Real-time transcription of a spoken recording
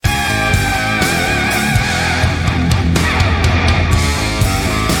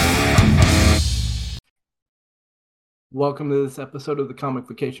Welcome to this episode of the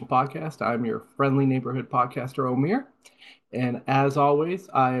Comicfication Podcast. I'm your friendly neighborhood podcaster, Omer. And as always,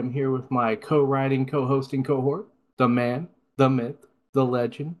 I am here with my co-writing, co-hosting cohort, the man, the myth, the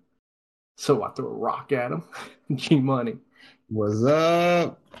legend. So I throw a rock at him, G-Money. What's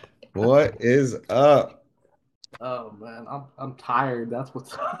up? What is up? Oh man, I'm tired. That's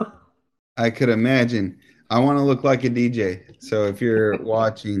what's up. I could imagine. I want to look like a DJ. So if you're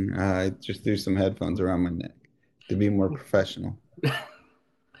watching, just do some headphones around my neck to be more professional.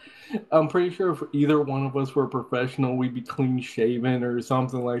 I'm pretty sure if either one of us were professional, we'd be clean shaven or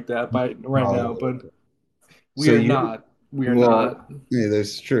something like that by right now, Oh, but we so are you're, not. We are well, not. yeah,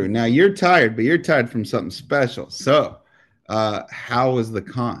 that's true. Now you're tired, but you're tired from something special. So, how was the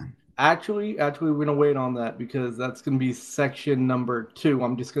con? Actually, we're gonna wait on that because that's gonna be section number two.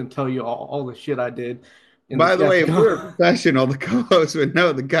 I'm just gonna tell you all the shit I did in By the the at way, the if we were con. professional, the co-host would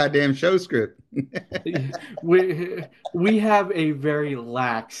know the goddamn show script. we have a very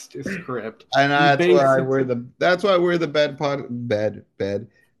lax script. And We that's why base we're the bed.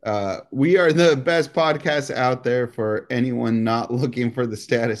 We are the best podcast out there for anyone not looking for the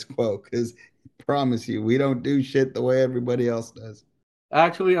status quo. Because promise you, we don't do shit the way everybody else does.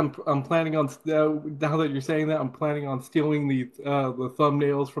 Actually, I'm planning on now that you're saying that, I'm planning on stealing the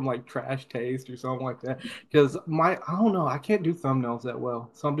thumbnails from like Trash Taste or something like that because my I don't know, I can't do thumbnails that well,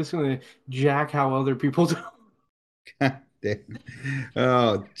 so I'm just gonna jack how other people do. God damn.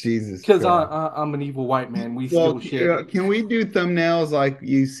 Oh Jesus Because Christ. I'm an evil white man. We Well, steal shit. can we do thumbnails like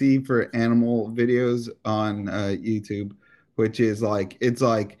you see for animal videos on YouTube, which is like it's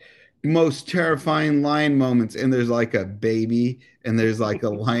like most terrifying lion moments, and there's like a baby, and there's like a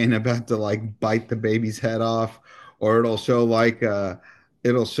lion about to like bite the baby's head off, or it'll show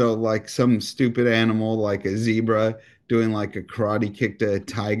like some stupid animal like a zebra doing like a karate kick to a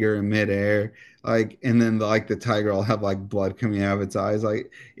tiger in midair, like, and then like the tiger will have like blood coming out of its eyes,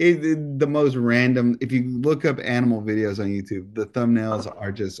 like the most random. If you look up animal videos on YouTube, the thumbnails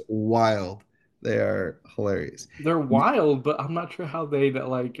are just wild. They are hilarious. They're wild, but I'm not sure how they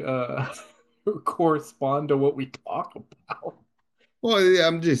like correspond to what we talk about. Well, yeah,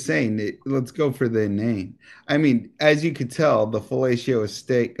 I'm just saying let's go for the name. I mean, as you could tell, the fellatio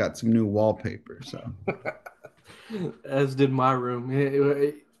estate got some new wallpaper. So, As did my room.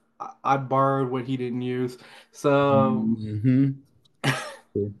 I borrowed what he didn't use. So mhm.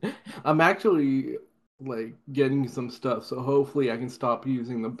 I'm actually like getting some stuff. So hopefully I can stop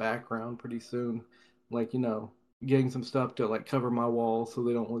using the background pretty soon. Like, getting some stuff to like cover my walls so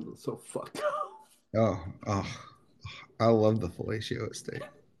they don't look so fucked Oh, oh, I love the fellatio estate.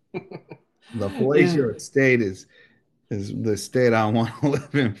 up. The Yeah, fellatio estate is the state I want to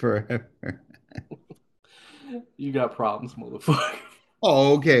live in forever. you got problems, motherfucker.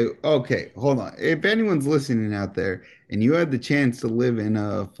 Oh, okay. Okay. Hold on. If anyone's listening out there and you had the chance to live in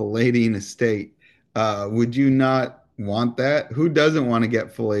a filleting estate, would you not want that? Who doesn't want to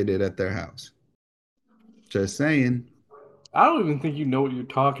get filleted at their house? Just saying. I don't even think you know what you're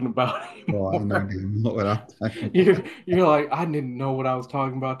talking about Well, I know anymore. damn well what I'm talking You're you're like, I didn't know what I was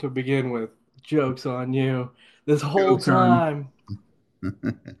talking about to begin with. Joke's on you. This whole about. Jokes on. time.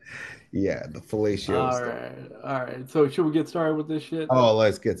 Yeah, the fellatio All estate. right. All right. So should we get started with this shit? Oh,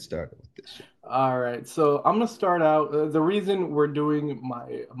 let's get started with this shit. All right. So I'm gonna start out. The reason we're doing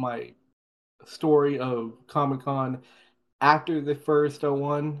my story of Comic Con after the first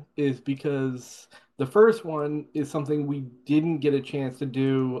one is because the first one is something we didn't get a chance to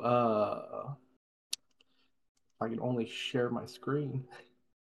do. I can only share my screen.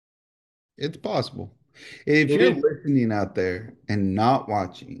 It's possible. If It you're is. listening out there and not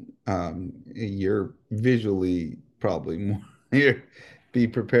watching, you're visually probably more. You're, be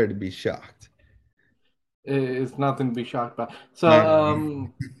prepared to be shocked. It's nothing to be shocked about. So, I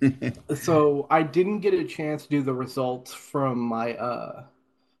know. so I didn't get a chance to do the results from my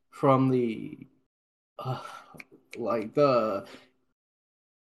from the uh like the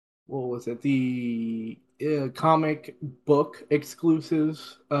what was it, the comic book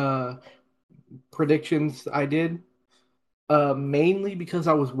exclusives predictions I did, mainly because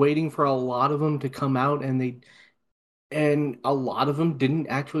I was waiting for a lot of them to come out, and a lot of them didn't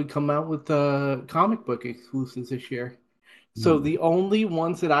actually come out with comic book exclusives this year. So Hmm. the only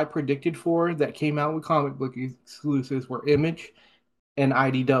ones that I predicted for that came out with comic book exclusives were Image and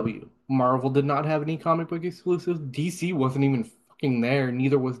IDW. Marvel did not have any comic book exclusives. DC wasn't even fucking there.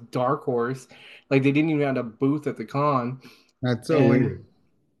 Neither was Dark Horse. Like they didn't even have a booth at the con. That's so And weird.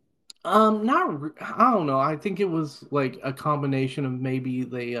 not I don't know. I think it was like a combination of maybe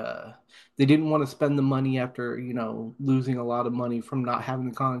they didn't want to spend the money after, losing a lot of money from not having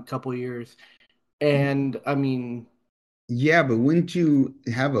the con a couple of years. And I mean, Yeah, but wouldn't you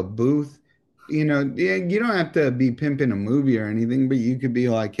have a booth? Yeah, you don't have to be pimping a movie or anything, but you could be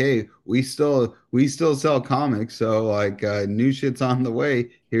like, "Hey, we still sell comics, so like new shit's on the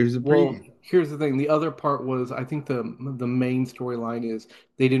way. Here's a Well, preview." here's the thing. The other part was I think the main storyline is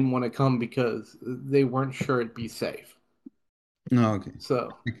they didn't want to come because they weren't sure it'd be safe. Oh, okay.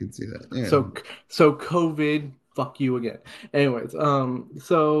 So I can see that. Yeah. so COVID, fuck you again. Anyways,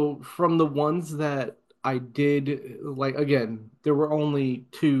 so from the ones that I did, like again, there were only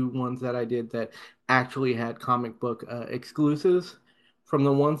two ones that I did that actually had comic book exclusives. From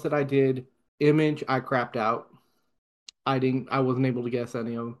the ones that I did, Image, I crapped out. I wasn't able to guess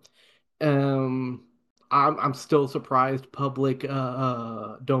any of them. I'm still surprised public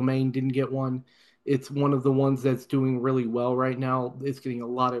domain didn't get one. It's one of the ones that's doing really well right now. It's getting a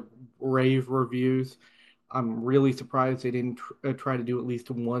lot of rave reviews. I'm really surprised they didn't try to do at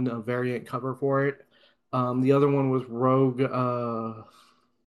least one variant cover for it. The other one was Rogue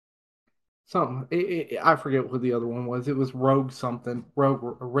something. I forget what the other one was. It was Rogue something, Rogue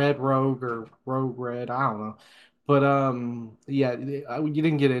Red Rogue or Rogue Red. I don't know, but yeah, you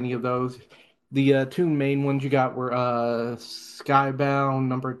didn't get any of those. The two main ones you got were Skybound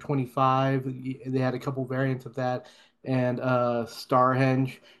number 25. They had a couple variants of that, and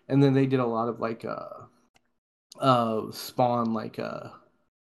Starhenge, and then they did a lot of like Spawn like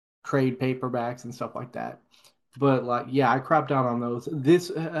trade paperbacks and stuff like that. But like, yeah, I crapped out on those. This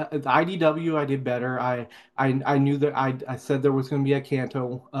the IDW, I did better. I knew that I said there was going to be a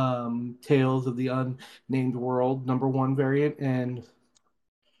Kanto, Tales of the Unnamed World #1 variant, and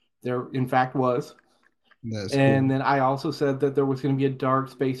there in fact was. That's And cool. then I also said that there was going to be a Dark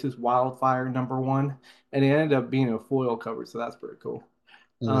Spaces Wildfire #1, and it ended up being a foil cover, so that's pretty cool.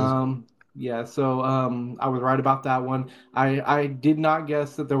 That is Um, yeah, so I was right about that one. I did not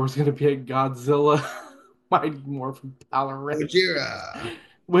guess that there was going to be a Godzilla Mighty Morphin Power Rangers, Gojira.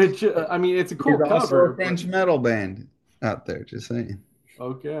 which I mean, it's a There's cool also cover, a but French metal band out there, just saying.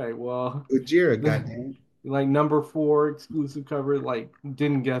 okay, well, Gojira, the, goddamn. like #4 exclusive cover, like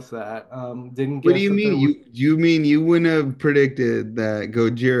didn't guess that. Didn't What do guess you that there mean? was. You mean you wouldn't have predicted that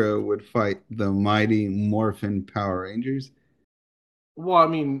Gojira would fight the mighty Morphin Power Rangers? Well, I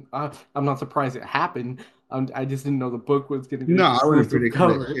mean, I'm not surprised it happened. I just didn't know the book was going to get No, an I wouldn't have exclusive predicted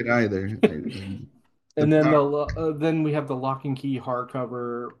that cover. shit either. The And then power, then we have the Lock and Key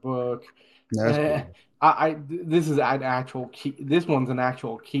hardcover book. that's Uh, cool. this is an actual key. This one's an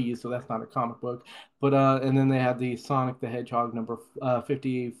actual key, so that's not a comic book. But and then they had the Sonic the Hedgehog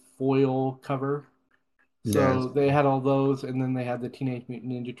 #50 foil cover. Yeah, that's So they had all those, and then they had the Teenage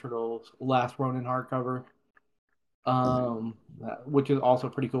Mutant Ninja Turtles Last Ronin hardcover, cool. which is also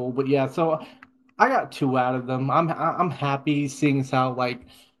pretty cool. But yeah, so I got two out of them. I'm happy seeing as how like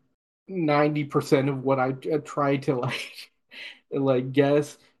 90% of what I tried to like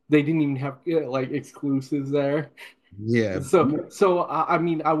guess they didn't even have like exclusives there. Yeah, So I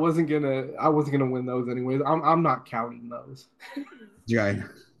mean I wasn't gonna win those anyways. I'm not counting those. yeah.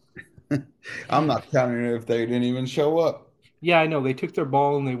 I'm not counting it if they didn't even show up. Yeah, I know they took their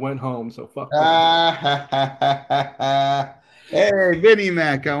ball and they went home. So fuck them. Ah, hey, Vinnie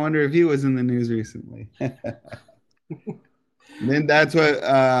Mac. I wonder if he was in the news recently. Then that's what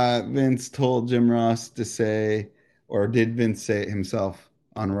Vince told Jim Ross to say, or did Vince say it himself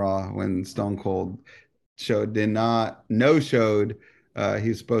on Raw when Stone Cold did not no showed. He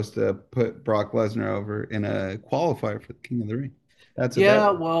was supposed to put Brock Lesnar over in a qualifier for the King of the Ring. That's what that Yeah,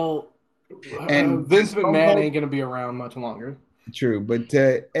 was. well, And Vince just Stone McMahon Cold, ain't gonna be around much longer. true, but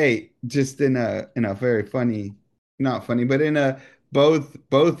hey, just in a very funny, not funny, but in a both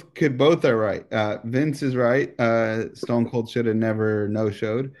are right. Vince is right. Stone Cold should have never no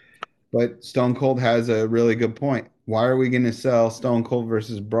showed. But Stone Cold has a really good point. Why are we going to sell Stone Cold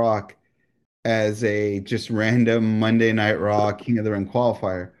versus Brock as a just random Monday Night Raw King of the Ring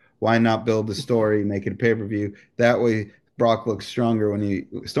qualifier? Why not build a story, make it a pay-per-view? That way Brock looks stronger when he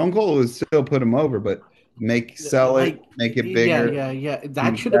Stone Cold would still put him over, but sell it, Like, make it yeah, bigger, yeah, yeah.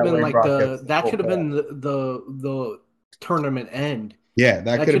 That and should have that been way like Brock gets the that full should have payoff. been the tournament end. Yeah,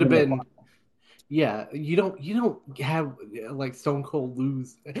 that That could have should have been the been. Yeah, you don't have like Stone Cold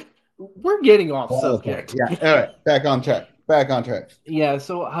lose. We're getting off qualifier. subject. Yeah. All right, back on track. Back on track. Yeah,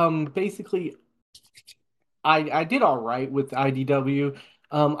 so basically I did all right with IDW.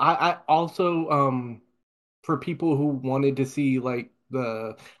 I also for people who wanted to see like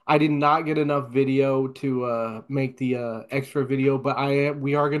the I did not get enough video to make the extra video, but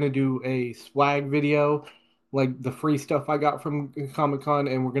we are gonna do a swag video, like the free stuff I got from Comic Con,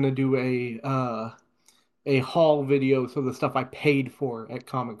 and we're gonna do a haul video, so the stuff I paid for at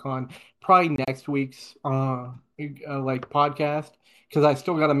Comic Con. Probably next week's like podcast, because I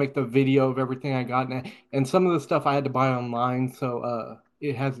still got to make the video of everything I got, and some of the stuff I had to buy online, so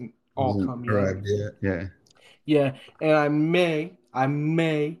it hasn't all Wasn't come yet. arrived yet. Yeah. Yeah, and I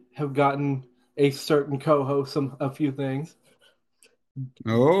may have gotten a certain co-host a few things.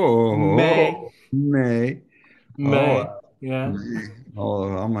 May, May. Oh, may, yeah. May. Oh,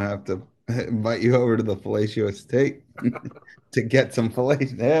 I'm gonna have to invite you over to the fellatio estate to get some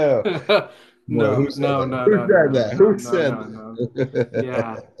fellatio. No. Boy, No, who said no, that? no, Who no, no, said no, that? no, Who no, said no, no.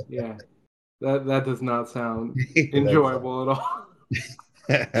 Yeah, that? yeah. That does not sound That's enjoyable at all.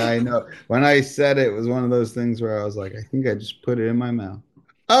 I know. When I said it, it was one of those things where I was like, I think I just put it in my mouth.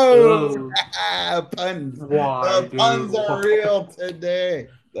 Oh, Oh, puns. why, The dude? puns are Why? real today.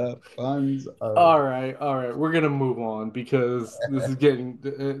 The puns are All right, all right. We're gonna move on because this is getting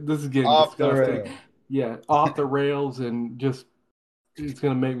off the disgusting. rail. Yeah, off the rails and just it's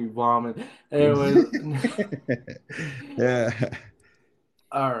gonna make me vomit. Anyways, Yeah.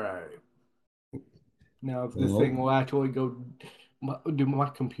 all right. Now, if this thing Well, will actually go, dude, my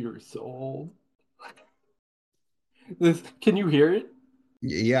computer is so old. Can you hear it?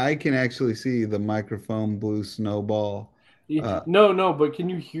 yeah, I can actually see the microphone blue snowball. Uh, No, no, but can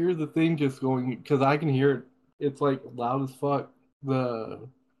you hear the thing just going? Because I can hear it. It's like loud as fuck. The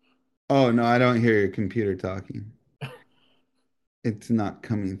oh no, I don't hear your computer talking. It's not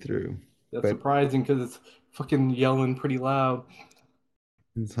coming through. That's But surprising because it's fucking yelling pretty loud.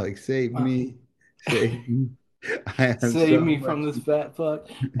 it's like, save Uh, me, save me. I have Save so me much, from this fat fuck.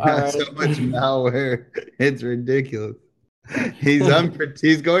 I All have so right. much malware. It's ridiculous.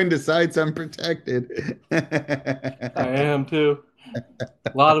 He's going to sites unprotected. I am too.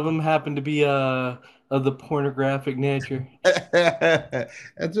 A lot of them happen to be of the pornographic nature.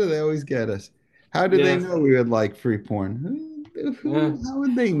 That's what they always get us. How did they Yes. know we would like free porn? Yeah. How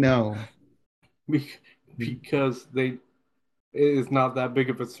would they know? Be- Because it is not that big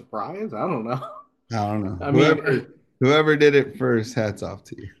of a surprise. I don't know. I don't know. I mean, Whoever did it first, hats off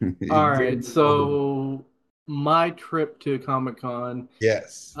to you. You all did right. it. So my trip to Comic Con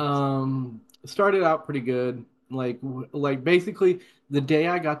Yes. started out pretty good. Like basically the day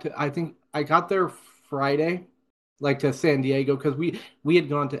I think I got there Friday, like to San Diego, because we had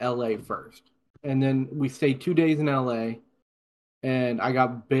gone to LA first, and then we stayed 2 days in LA, and I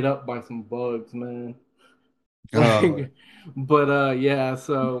got bit up by some bugs, man. Oh, Like, but yeah,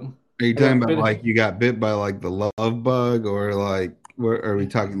 so are you I talking got about bit. like you got bit by like the love bug, or like where are we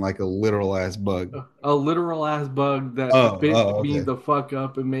talking like a literal ass bug? A literal ass bug that Oh, bit oh, me okay. the fuck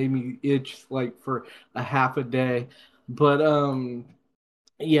up and made me itch like for a half a day. But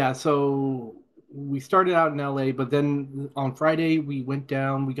yeah, so we started out in LA, but then on Friday we went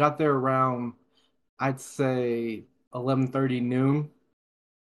down. We got there around, I'd say, 11:30 noon.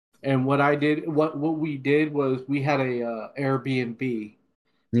 And what we did was we had a Airbnb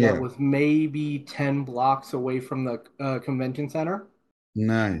that Yeah, was maybe 10 blocks away from the convention center.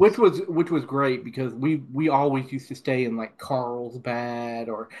 Which nice. was great because we always used to stay in like Carlsbad,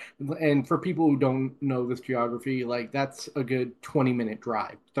 and for people who don't know this geography, like that's a good 20-minute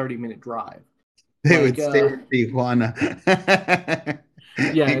drive, 30-minute drive. They Like would stay in Tijuana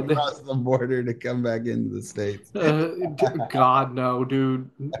yeah, and cross the border to come back into the States. uh, God no, dude.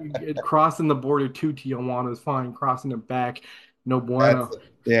 Crossing the border to Tijuana is fine. Crossing it back, no That's bueno.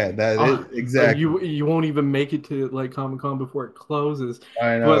 yeah, that Uh, is exactly. you won't even make it to like Comic Con before it closes.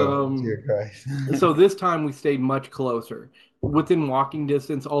 I But know. Dear Christ. so this time we stayed much closer, within walking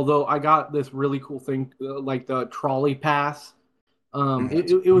distance. Although I got this really cool thing, like the trolley pass.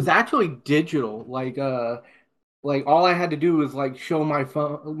 That's It was actually digital. Like all I had to do was like show my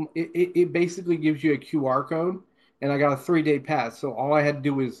phone. It basically gives you a QR code, and I got a 3-day pass. So all I had to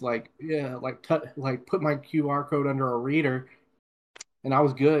do was like yeah, like put my QR code under a reader, and I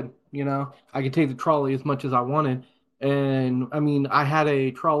was good. I could take the trolley as much as I wanted. And I mean, I had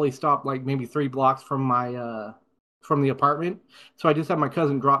a trolley stop like maybe 3 blocks from the apartment. So I just had my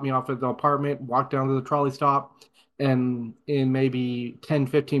cousin drop me off at the apartment, walk down to the trolley stop, and in maybe 10,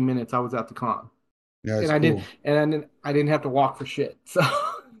 15 minutes I was at the con. that's cool. I didn't have to walk for shit. So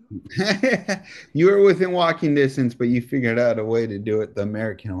You were within walking distance, but you figured out a way to do it the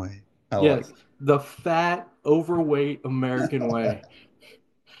American way. I like yes, the fat, overweight American way.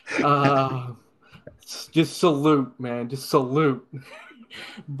 Uh just salute, man. Just salute.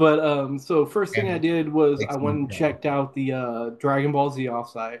 But so first thing I it. did was I Makes went me and proud. checked out the Dragon Ball Z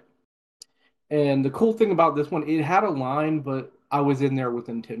offsite. And the cool thing about this one, it had a line, but I was in there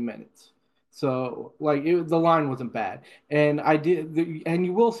within 10 minutes. So like the line wasn't bad, and and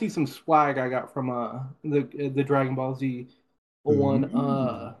you will see some swag I got from the Dragon Ball Z one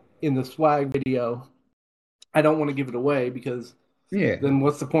Ooh. in the swag video. I don't want to give it away because Yeah. then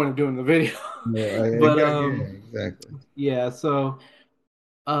what's the point of doing the video? Yeah, I But got, yeah, exactly. yeah, so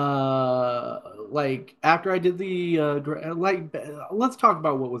like after I did the like let's talk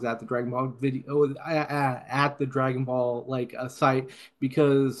about what was at the Dragon Ball video at the Dragon Ball like site,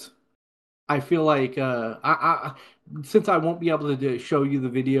 because I feel like since I won't be able to show you the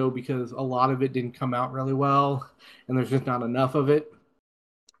video because a lot of it didn't come out really well and there's just not enough of it.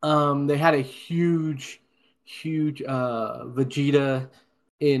 They had a huge Vegeta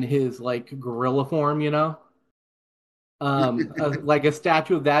in his like gorilla form, you know. Like a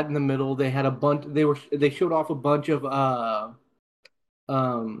statue of that in the middle. They had a bunch. They showed off a bunch of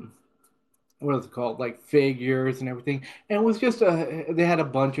um what is it called, like figures and everything. And it was just they had a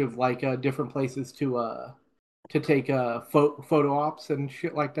bunch of like different places to take photo ops and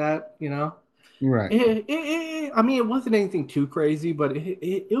shit like that. You know, Right. I mean, it wasn't anything too crazy, but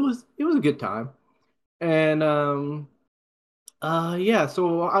it was a good time. And yeah,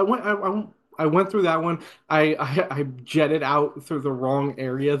 so I went through that one. I jetted out through the wrong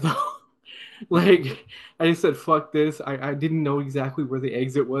area though. Like I just said, fuck this. I didn't know exactly where the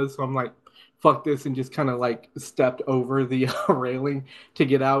exit was, so I'm like, fuck this, and just kind of like stepped over the railing to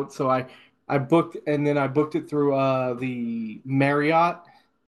get out. So I booked, and then I booked it through the Marriott,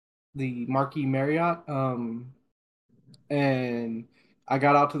 the Marquis Marriott, and I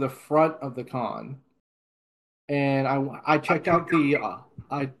got out to the front of the con, and I checked out the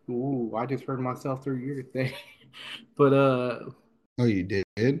I just heard myself through your thing, but Oh, you did?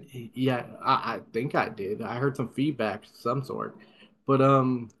 yeah, I think I did. I heard some feedback of some sort. But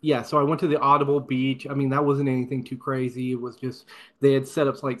yeah, so I went to the Audible Beach. I mean, that wasn't anything too crazy. It was just they had set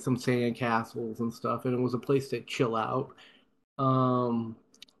up like some sand castles and stuff, and it was a place to chill out. Um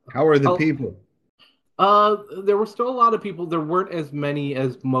How are the oh, people? there were still a lot of people. There weren't as many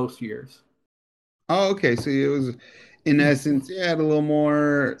as most years. Oh, okay. So it was, in essence, it had a little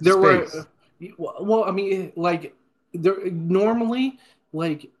more There were space. well, I mean, like there normally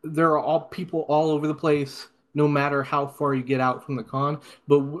like there are all people all over the place no matter how far you get out from the con,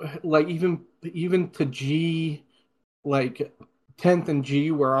 but like even to G, like 10th and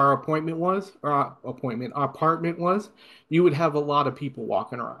G where our appointment was, or our apartment was, you would have a lot of people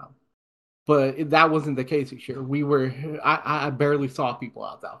walking around. But that wasn't the case this year. I barely saw people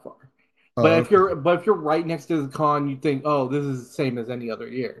out that far. Oh, okay. But if you're right next to the con, you think, oh, this is the same as any other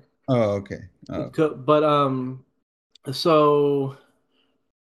year. Oh, okay. Oh, But so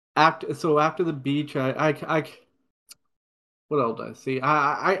after the beach, what else did I see?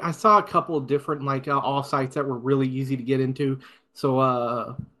 I saw a couple of different like all sites that were really easy to get into.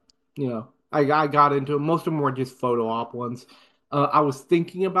 So you know, I got into it. Most of them were just photo op ones. I was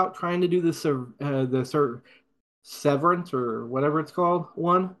thinking about trying to do the Severance or whatever it's called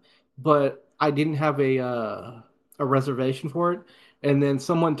one, but I didn't have a reservation for it. And then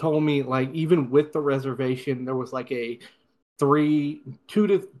someone told me like even with the reservation, there was like a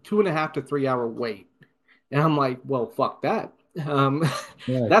 2.5 to 3 hour wait. And I'm like, well, fuck that. Um,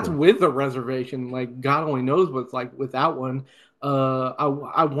 that's gotcha. with the reservation. Like God only knows what's like without one.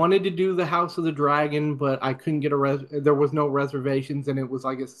 I wanted to do the House of the Dragon, but I couldn't get there was no reservations, and it was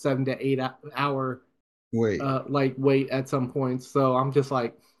like a 7 to 8 hour Wait. like wait at some points. So I'm just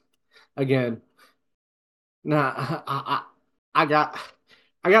like, again, nah, I got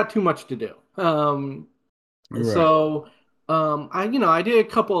I got too much to do. Right. So I did a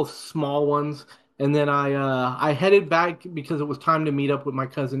couple of small ones, and then I headed back because it was time to meet up with my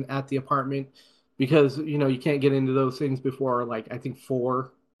cousin at the apartment because you can't get into those things before like I think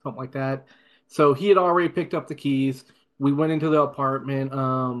 4, something like that. So he had already picked up the keys. We went into the apartment.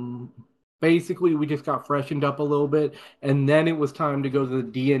 Basically we just got freshened up a little bit, and then it was time to go to the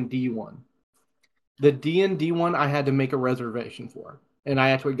D&D one. The D&D one I had to make a reservation for, and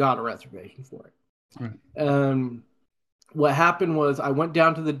I actually got a reservation for Right. it. What happened was I went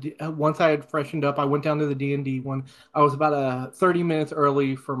down to once I had freshened up, I went down to the D&D one. I was about 30 minutes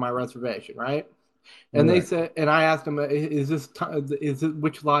early for my reservation, right? And they Right. said, and I asked him, is it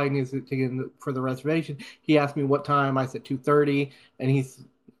which line is it for the reservation? He asked me what time. I said 2:30, and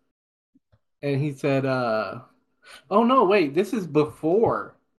he said, oh no, wait, this is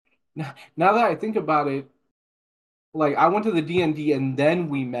before. Now that I think about it, like I went to the D&D and then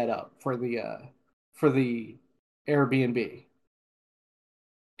we met up for the Airbnb,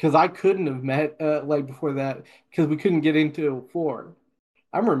 because I couldn't have met like before that because we couldn't get into 4.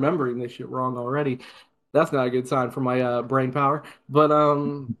 I'm remembering this shit wrong already. That's not a good sign for my brain power. But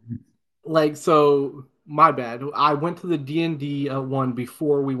like, so my bad. I went to the D&D one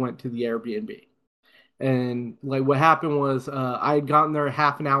before we went to the Airbnb. And like what happened was I had gotten there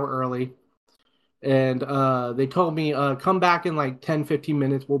half an hour early, and they told me come back in like 10-15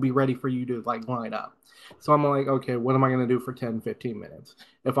 minutes, we'll be ready for you to like line up. So I'm like, okay, what am I going to do for 10-15 minutes?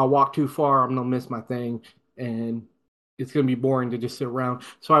 If I walk too far, I'm going to miss my thing, and it's going to be boring to just sit around.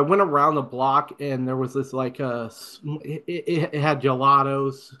 So I went around the block, and there was this like it had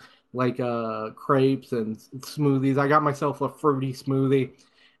gelatos, like crepes and smoothies. I got myself a fruity smoothie,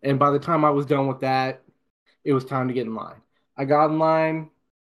 and by the time I was done with that, it was time to get in line. I got in line.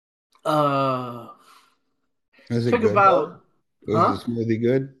 Uh, Was it took good though? about, Was the huh? smoothie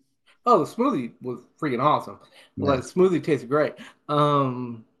good? Oh, the smoothie was freaking awesome. Well, the Nice. smoothie tasted great.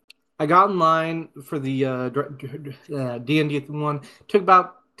 I got in line for the D&D one. Took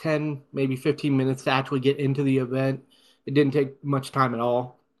about 10, maybe 15 minutes to actually get into the event. It didn't take much time at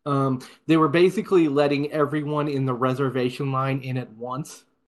all. They were basically letting everyone in the reservation line in at once.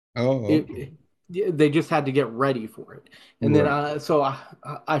 Oh, okay. it, they just had to get ready for it. And then Right. I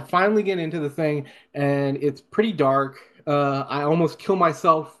finally get into the thing, and it's pretty dark. I almost kill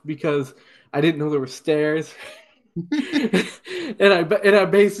myself because I didn't know there were stairs. And I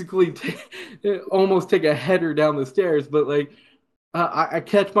basically almost take a header down the stairs, but like I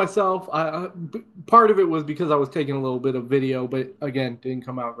catch myself. Part of it was because I was taking a little bit of video, but again, didn't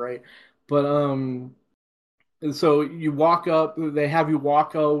come out right. But and so you walk up, they have you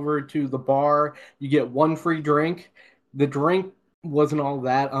walk over to the bar, you get one free drink. The drink wasn't all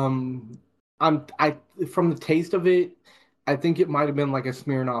that. I from the taste of it, I think it might have been like a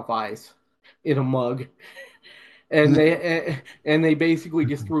Smirnoff Ice in a mug. And they basically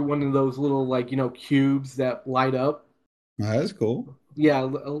just threw one of those little like, cubes that light up. That's cool. Yeah,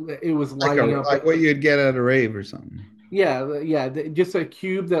 it was Like a lighting up. like what you'd get at a rave or something. Yeah, yeah, just a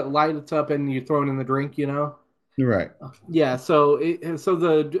cube that lights up and you throw it in the drink. Right. Yeah, so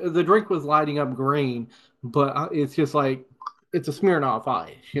the drink was lighting up green, but it's just like it's a Smirnoff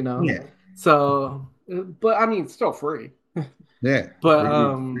Ice. Yeah. So, but I mean, it's still free. Yeah. But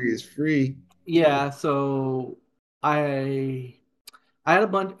Free is free. yeah. So I I had a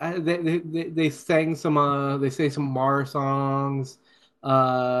bunch. They sang some Mars songs,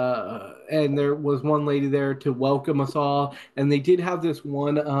 and there was one lady there to welcome us all, and they did have this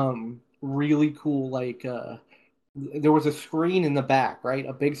one really cool like there was a screen in the back, right?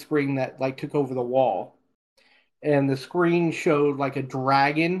 A big screen that like took over the wall. And the screen showed like a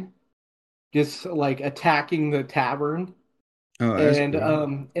dragon just like attacking the tavern. Oh, that's And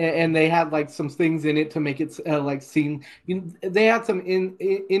cool. they had like some things in it to make it like seem, they had some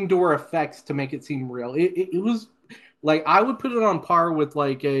indoor effects to make it seem real. It was like I would put it on par with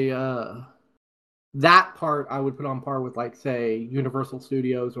like a that part I would put on par with like say Universal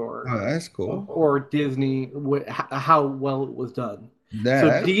Studios Oh, that's cool. or Disney, how well it was done. So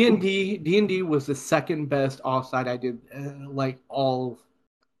That's cool. D&D was the second best offsite I did, like all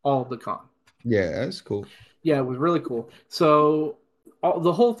of the con. Yeah, that's cool. Yeah, it was really cool. So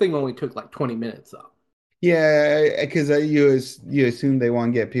the whole thing only took like 20 minutes though. Yeah, because you assume they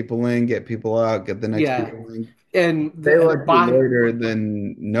want to get people in, get people out, get the next Yeah, people in. and They let you by later,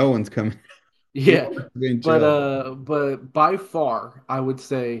 then no one's coming. yeah, People are being but chill. by far I would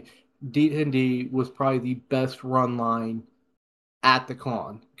say D&D was probably the best run line at the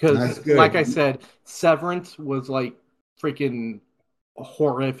con That's because, like I good. said, Severance was like freaking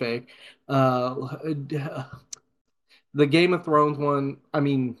horrific. The Game of Thrones one, I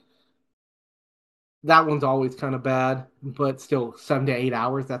mean, that one's always kind of bad, but still 7 to 8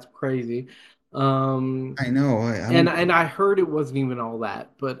 hours. That's crazy. Um, I know. and I heard it wasn't even all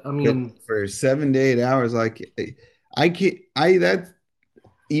that, but I mean, For 7 to 8 hours. Like I can I that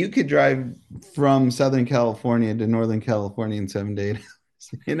you could drive from Southern California to Northern California in 7 to 8 hours.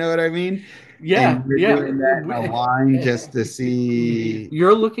 You know what I mean? yeah, And you're yeah. doing that in a line just to see.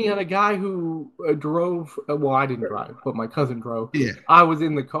 You're looking at a guy who drove. Well, I didn't drive, but my cousin drove. Yeah, I was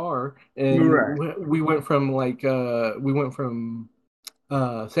in the car, and right. we went from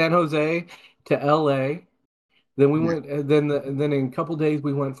San Jose to L.A. Then we Yeah. went. Then in a couple days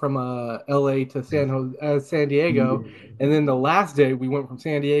we went from L.A. to San Diego, and then the last day we went from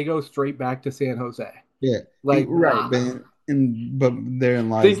San Diego straight back to San Jose. Yeah, Like right. wow. But therein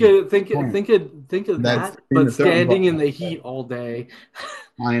lies Think the of think of point. think of think of That's that, Game but of Thrones. standing in the heat all day.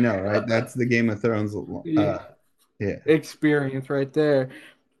 I know, right? That's the Game of Thrones. Yeah, Yeah. experience right there.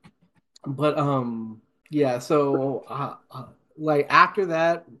 But yeah. So like after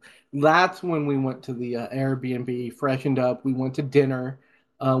that, that's when we went to the Airbnb, freshened up. We went to dinner.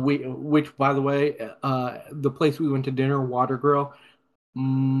 Which by the way, the place we went to dinner, Water Grill.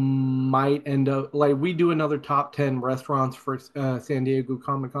 might end up like we do another top 10 restaurants for San Diego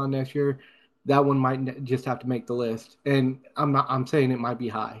Comic Con next year. That one might just have to make the list, and I'm saying it might be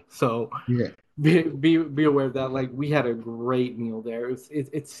high. So Yeah. be aware of that. Like we had a great meal there.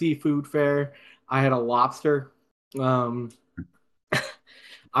 It's seafood fare. I had a lobster. Um,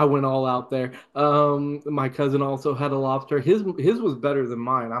 I went all out there. My cousin also had a lobster. His was better than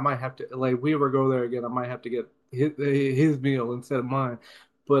mine. I might have to like if we ever go there again. I might have to get his meal instead of mine.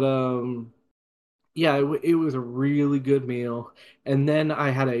 But yeah, it was a really good meal. And then I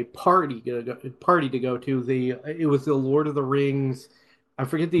had a party to go to. It was the Lord of the Rings. I Ooh.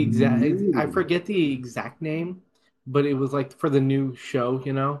 forget the exact name, but it was like for the new show,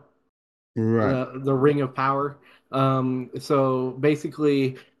 Right. the Ring of Power. So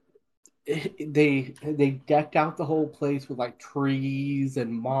basically they decked out the whole place with like trees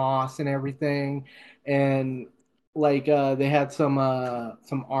and moss and everything, and like they had some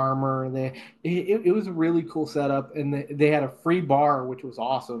armor. It was a really cool setup, and they had a free bar, which was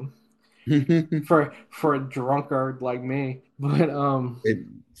awesome for a drunkard like me. But It,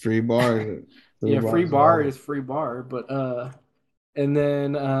 free bars. Free yeah, free bars are bar all. is free bar. But and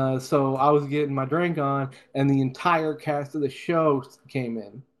then so I was getting my drink on, and the entire cast of the show came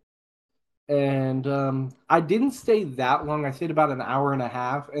in. And I didn't stay that long. I stayed about an hour and a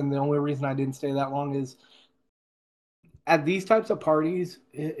half, and the only reason I didn't stay that long is at these types of parties,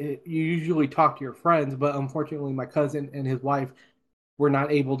 you usually talk to your friends, but unfortunately, my cousin and his wife were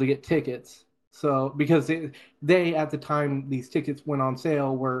not able to get tickets. So because they at the time these tickets went on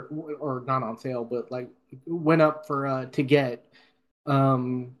sale were or not on sale, but like went up for to get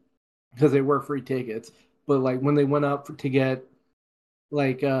um because they were free tickets. But like when they went up to get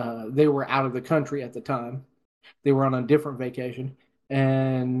like they were out of the country at the time. They were on a different vacation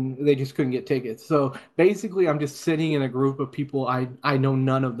and they just couldn't get tickets. So basically, I'm just sitting in a group of people. I know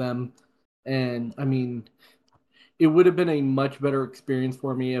none of them, and I mean, it would have been a much better experience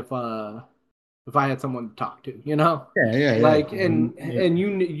for me if I had someone to talk to, Yeah, yeah, yeah. like and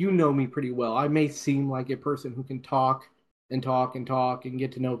you know me pretty well. I may seem like a person who can talk and talk and talk and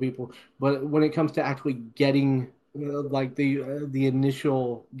get to know people, but when it comes to actually getting like the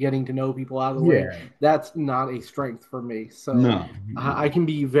initial getting to know people out of the way, Yeah. that's not a strength for me. So No. I can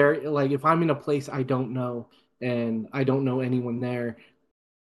be very like if I'm in a place I don't know and I don't know anyone there,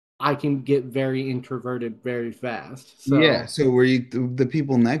 I can get very introverted very fast. Yeah. So So were you the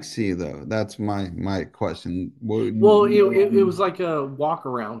people next to you though? That's my question. well, it was like a walk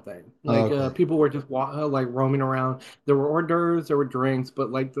around thing. Oh, Like okay. people were just like roaming around. There were hors d'oeuvres, there were drinks,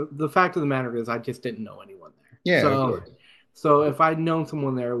 but like the fact of the matter is, I just didn't know anyone there. Yeah, of So, course. so if I'd known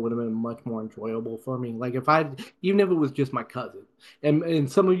someone there, it would have been much more enjoyable for me. Like if I, even if it was just my cousin, and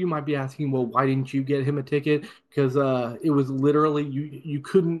some of you might be asking, well, why didn't you get him a ticket? Because it was literally you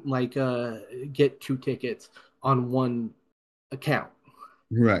couldn't like get two tickets on one account.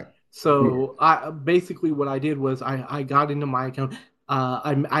 Right. Yeah. So I basically what I did was I got into my account.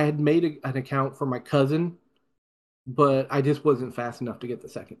 I had made an account for my cousin, but I just wasn't fast enough to get the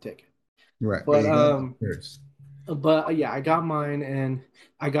second ticket. Right. But But you got the first. yeah, I got mine, and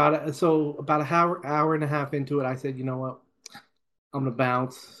I got it. So about an hour and a half into it, I said, you know what, I'm gonna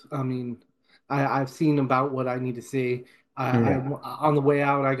bounce. I mean, I've seen about what I need to see. I Right. on the way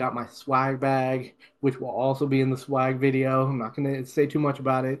out, I got my swag bag, which will also be in the swag video. I'm not gonna say too much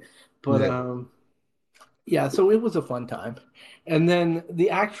about it, but Yeah. yeah, so it was a fun time. And then the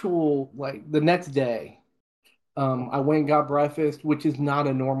actual like the next day, I went and got breakfast, which is not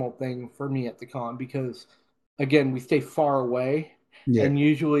a normal thing for me at the con because again, we stay far away, Yeah. and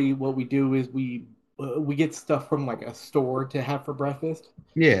usually what we do is we get stuff from like a store to have for breakfast.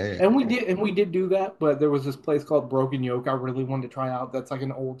 Yeah. Yeah. And we did do that, but there was this place called Broken Yoke I really wanted to try out. That's like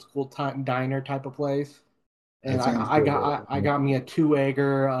an old school diner type of place. And That sounds cool. I got me a two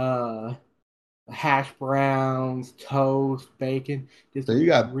egger hash browns, toast, bacon. This So was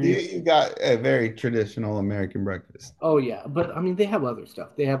you real. you got a very traditional American breakfast. Oh yeah, but I mean they have other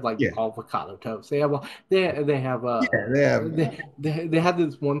stuff. They have like Yeah. avocado toast. They have Yeah. They have. they had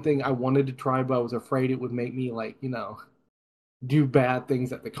this one thing I wanted to try, but I was afraid it would make me like do bad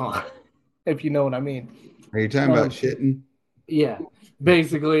things at the con, if you know what I mean. Are you talking about Um, shitting? yeah,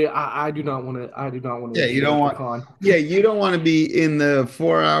 basically I do not want to Yeah. eat You shit don't at the want. con. Yeah. You don't want to be in the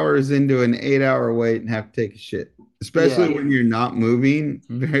 4 hours into an 8 hour wait and have to take a shit, especially Yeah. when you're not moving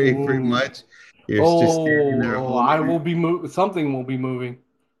very Ooh. much. You're just standing there I holding will it. be something will be moving.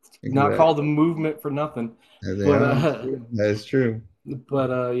 Not called a Exactly. movement for nothing. They But are. That is true.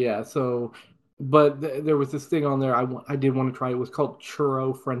 yeah, so but there was this thing on there I did want to try. It was called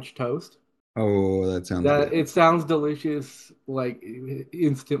churro French toast. Oh, that sounds That good. it sounds delicious, like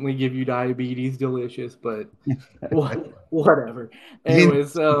instantly give you diabetes, delicious, but whatever.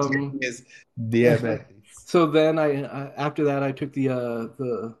 Anyways, Instantaneous diabetes. so then after that I took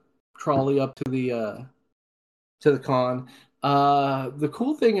the trolley up to the con. The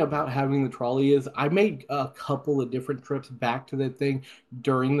cool thing about having the trolley is I made a couple of different trips back to the thing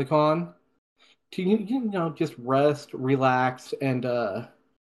during the con to just rest, relax,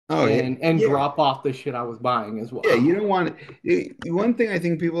 Oh yeah, and yeah, drop off the shit I was buying as yeah. You well. don't want one thing I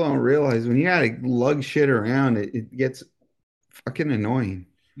think people don't realize when you gotta lug shit around, it gets fucking annoying.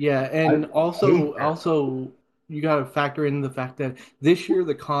 Yeah, I and hate also that. also you got to factor in the fact that this year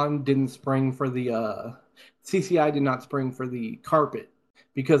the con didn't spring for the CCI did not spring for the carpet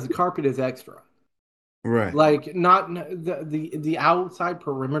because the carpet is extra. Right. Like not the outside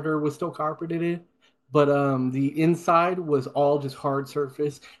perimeter was still carpeted, but the inside was all just hard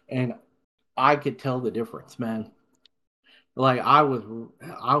surface, and I could tell the difference, man. Like I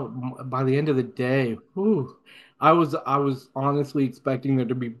by the end of the day, whew, I was honestly expecting there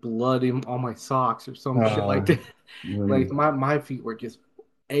to be blood in on my socks or some shit like Uh, that. Like mm, my feet were just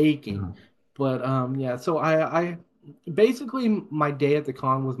aching. no. But yeah, so I basically my day at the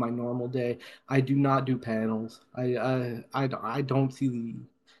con was my normal day. I do not do panels. I don't see the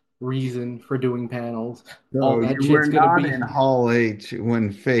reason for doing panels. All So that you were shit's gonna not in be Hall H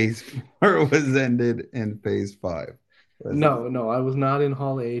when Phase 4 was ended and Phase 5 was ended. no, I was not in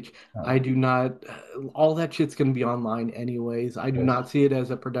Hall H. I Oh, do not, all that shit's going to be online anyways. I do not see it as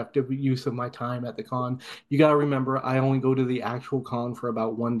a productive use of my time at the con. You got to remember, I only go to the actual con for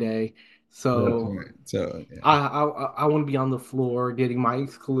about one day. that's So right. So yeah, I want to be on the floor getting my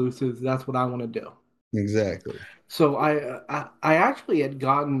exclusives. That's what I want to do. exactly. So I actually had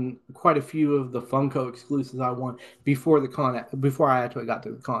gotten quite a few of the Funko exclusives I want before I actually got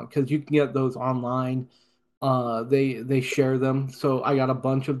to the con because you can get those online. They share them, so I got a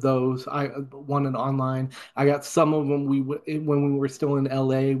bunch of those. I wanted online. I got some of them. When we were still in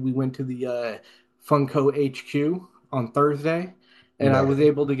LA, we went to the Funko HQ on Thursday, and I Right. was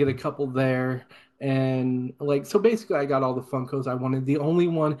able to get a couple there. And like so, basically, I got all the Funkos I wanted. The only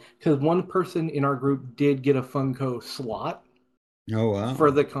one because one person in our group did get a Funko slot Oh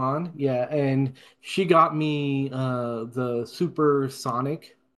for wow. the con. Yeah, and she got me the Super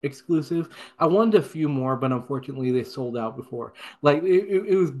Sonic exclusive. I wanted a few more, but unfortunately they sold out before. Like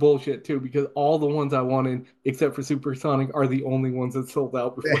it was bullshit too because all the ones I wanted, except for Super Sonic, are the only ones that sold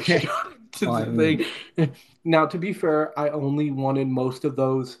out before she got to Well, I the mean, thing. Now, to be fair, I only wanted most of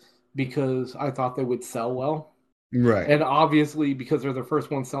those because I thought they would sell well. right, And obviously, because they're the first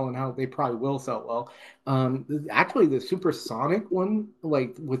ones selling out, they probably will sell well. Actually, the Supersonic one,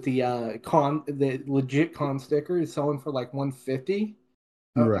 like with the legit con sticker, is selling for like 150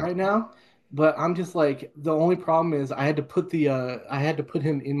 right. right now. But I'm just like the only problem is I had to put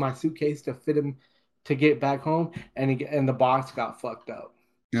him in my suitcase to fit him to get back home, and the box got fucked up.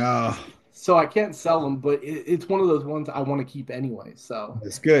 Oh, So I can't sell them, but it's one of those ones I want to keep anyway. So,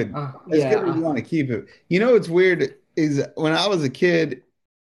 that's good. That's good that yeah. you want to keep it. You know what's weird is when I was a kid,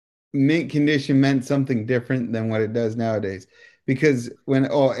 mint condition meant something different than what it does nowadays. Because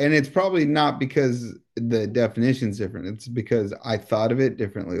and it's probably not because the definition's different. It's because I thought of it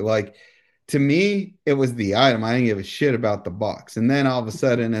differently. Like to me, it was the item. I didn't give a shit about the box. And then all of a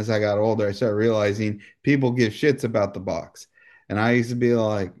sudden, as I got older, I started realizing people give shits about the box. And I used to be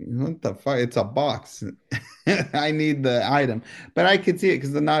like, what the fuck? It's a box. I need the item. But I could see it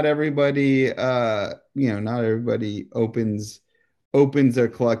because not everybody not everybody opens their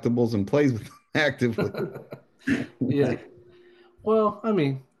collectibles and plays with them actively. Yeah. Like, Well, I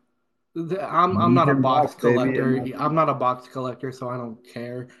mean, I'm use not a your box box, baby, and collector. I'm not a box collector, so I don't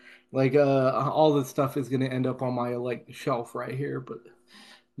care. Like all this stuff is gonna end up on my like shelf right here, but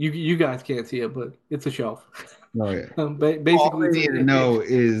you guys can't see it, but it's a shelf. oh yeah. All Basically, they need to know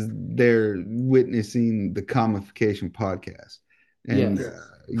is they're witnessing the Comification podcast, and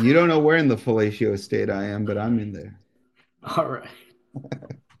yes. you don't know where in the fellatio state I am, but I'm in there. All right.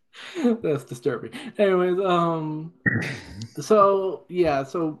 That's disturbing. Anyways, so yeah,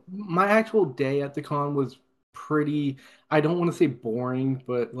 so my actual day at the con was pretty. I don't want to say boring,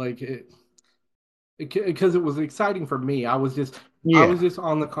 but like because it was exciting for me. I was Yeah, just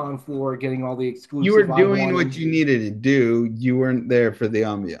on the con floor getting all the you were exclusive I doing what wanted. you needed to do. You weren't there for the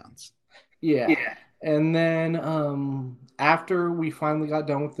ambiance. Yeah. And then after we finally got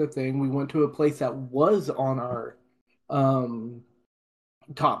done with the thing, we went to a place that was on our um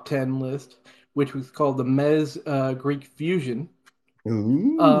top 10 list, which was called the Mez Greek Fusion.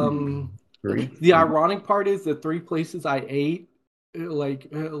 Ooh, Um Greek the food. ironic part is the three places I ate,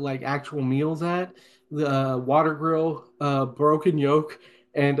 like actual meals at the Water Grill, Broken Yoke,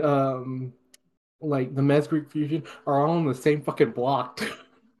 and like the Mez Greek Fusion are all on the same fucking block.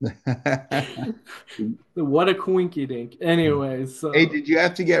 What a coinky dink. Anyways, Hey, so did you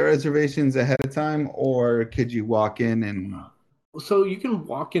have to get reservations ahead of time, or could you walk in and you can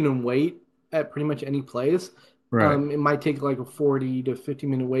walk in and wait at pretty much any place. right? It might take like a 40 to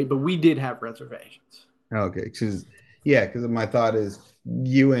 50-minute wait, but we did have reservations. Okay, because my thought is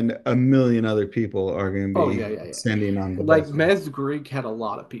you and a million other people are going to Oh be yeah, yeah, yeah. sending on the Like bus. Mez Greek had a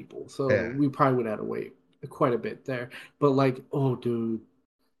lot of people, so Yeah, we probably would have to wait quite a bit there. But like, oh dude,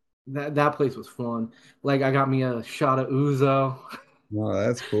 that place was fun. Like I got me a shot of Uzo. well,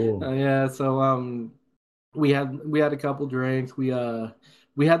 that's cool. Yeah, so we had a couple drinks. We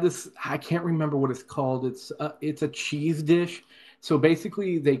had this, I can't remember what it's called. It's a cheese dish. So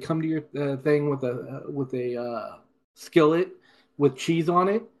basically they come to your thing with a skillet with cheese on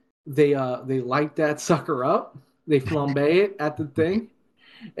it. They light that sucker up. They flambe it at the thing,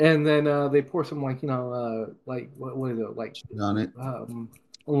 and then they pour some like like what is it like On it. um,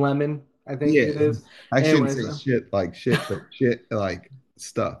 lemon, I think Yeah, it is. I shouldn't Anyways, say shit like shit, but shit like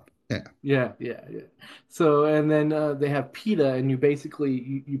stuff. Yeah. yeah, yeah, yeah. So and then they have pita, and you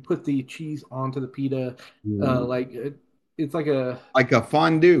put the cheese onto the pita, Ooh. like it's like a Like a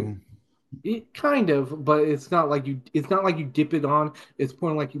fondue. it kind of, but it's not like you dip it on. It's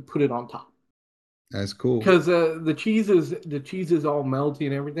more like you put it on top That's cool. because the cheese is all melty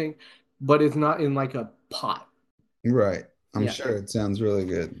and everything, but it's not in like a pot. Right. I'm Yeah, sure it sounds really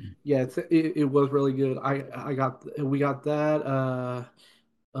good. yeah. It was really good. We got that.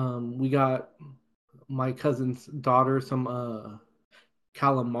 We got my cousin's daughter some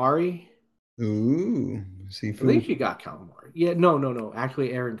calamari. Ooh, I think seafood. she got calamari. Yeah, no, no, no.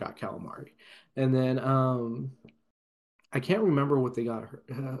 Actually, Aaron got calamari, and then I can't remember what they got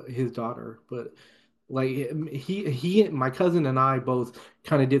his daughter, but like my cousin and I both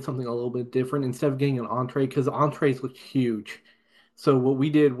kind of did something a little bit different. Instead of getting an entree, because entrees look huge. So what we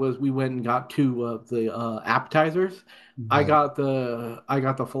did was we went and got two of the appetizers. Uh, I got the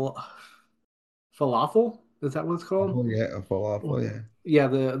falafel. Is that what it's called? oh yeah, a falafel. Yeah. Yeah,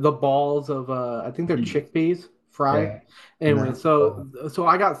 the balls of I think they're chickpeas fried. Yeah. Anyway, No. so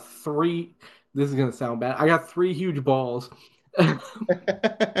I got three. This is gonna sound bad. I got three huge balls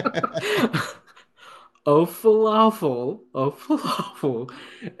of falafel,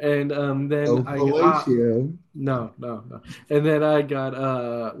 and then Oh, I got fellatio. no, no, no, and then I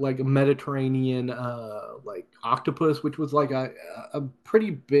got like a Mediterranean like octopus, which was like a pretty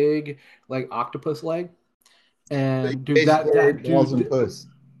big like octopus leg. And dude, Basically, that balls and dude, puss.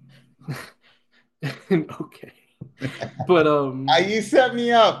 okay, but You set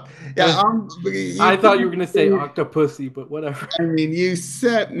me up. Yeah, I you thought you were gonna say octopussy, but whatever. I mean, you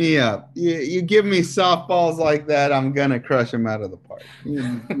set me up. You give me softballs like that, I'm gonna crush them out of the park.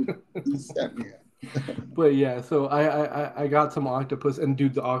 You set me up. But yeah, so I got some octopus, and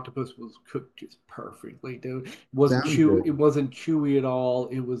dude, the octopus was cooked just perfectly, dude. Sounds good. It wasn't chewy at all.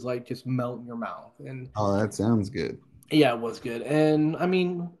 It was like just melt in your mouth, and Oh, that sounds good. yeah, it was good. And I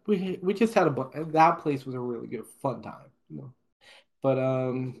mean, we just had that place was a really good fun time, you know. But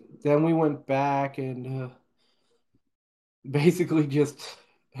then we went back and basically just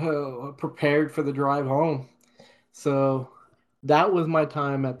prepared for the drive home. So that was my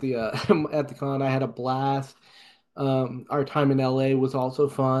time at the at the con. I had a blast. Our time in LA was also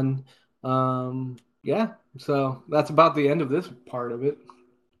fun. Yeah, so that's about the end of this part of it.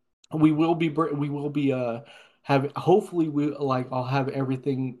 We will be have hopefully we like I'll have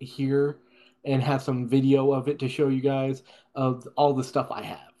everything here and have some video of it to show you guys of all the stuff I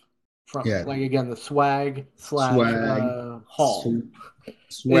have from it. Yeah. Like again, the swag slash Swag. haul.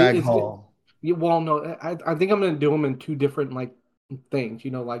 Swag It's good. haul. Well, no, I think I'm gonna do them in two different like things,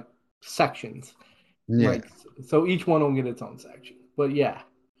 like sections. Yeah. Like so each one will get its own section. But yeah.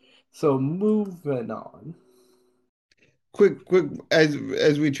 So moving on. Quick, as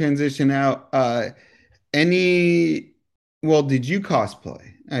we transition out, any did you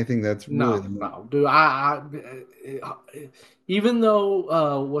cosplay? I think that's really No, no, dude. Even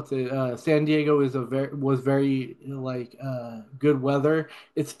though what's it? San Diego was very like good weather.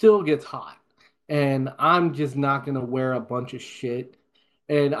 It still gets hot, and I'm just not gonna wear a bunch of shit.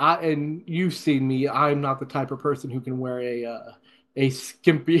 And you've seen me. I'm not the type of person who can wear a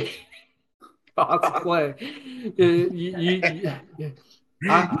skimpy cosplay.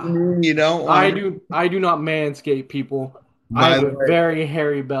 I you don't I want I do not manscape people. I by have the a way, very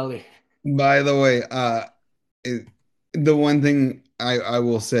hairy belly. by the way, it, the one thing I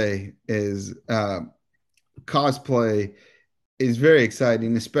will say is cosplay is very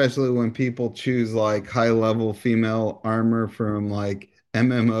exciting, especially when people choose like high level female armor from like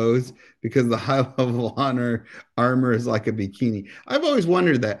MMOs because the high level honor armor is like a bikini. I've always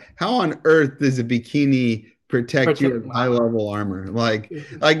wondered that. How on earth does a bikini protect you Protect, as high level armor? Like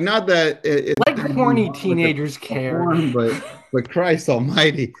not that it's like anything horny wrong with teenagers the care. form, but Christ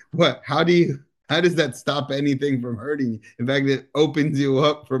Almighty, what? How does that stop anything from hurting you? In fact, it opens you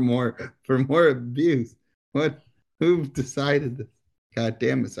up for more abuse. What? Who decided this?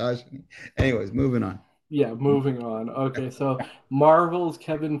 Goddamn misogyny. Anyways, moving on. Yeah, moving on. Okay, so Marvel's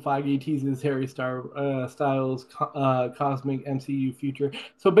Kevin Feige teases Styles' cosmic MCU future.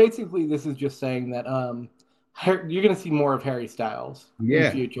 So basically, this is just saying that you're gonna see more of Harry Styles in Yeah.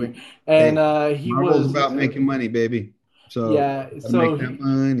 future, and Hey, he Marvel's was about making money, baby. So yeah. gotta So make that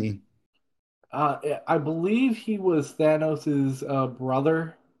money. I believe he was Thanos's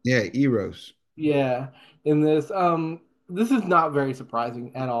brother. Yeah, Eros. Yeah, in this this is not very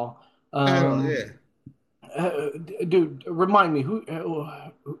surprising at all. I don't, Um, yeah. dude, remind me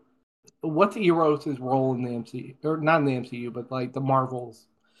what's Eros' role in the MCU, or not in the MCU, but like the Marvels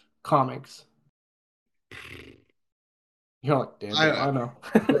comics? You're like, damn it, I I know.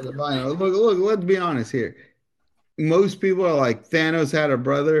 look, let's be honest here. Most people are like Thanos had a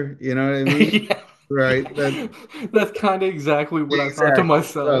brother, you know what I mean? Yeah, Right. that's kind of exactly what I thought to Exactly.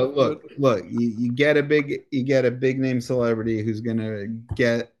 myself. So look, you get a big name celebrity who's gonna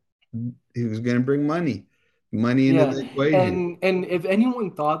bring money into Yeah, the equation. and if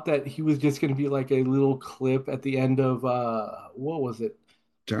anyone thought that he was just going to be like a little clip at the end of what was it?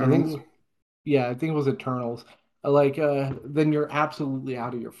 I Journals. think Yeah, I think it was Eternals. Like, then you're absolutely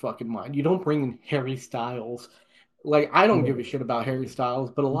out of your fucking mind. You don't bring in Harry Styles. Like, I don't give a shit about Harry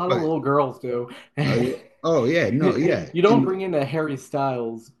Styles, but a lot of But little girls do. yeah. Oh yeah, no, yeah. You don't And bring in a Harry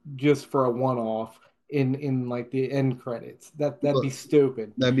Styles just for a one-off in like the end credits. That'd be look,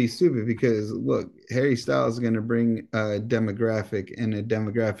 stupid. that'd be stupid because look, Harry Styles is gonna bring a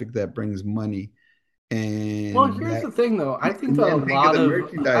demographic that brings money. Well, And here's that the thing, though. I think and that then think of the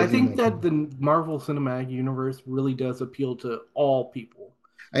I merchandising think that that the Marvel Cinematic Universe really does appeal to all people.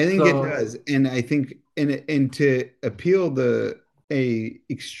 I think it So does, and I think and to appeal to a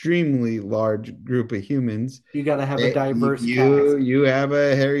extremely large group of humans, you got to have a diverse cast. you have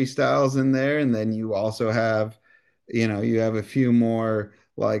a Harry Styles in there, and then you also have, you have a few more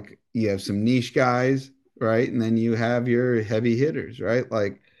like you have some niche guys, right? And then you have your heavy hitters, right?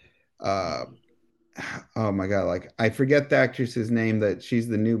 Like, uh, oh my God, like I forget the actress's name that she's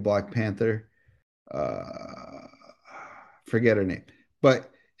the new Black Panther. Uh, forget her name,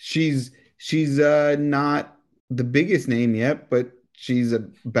 but she's not the biggest name yet, but she's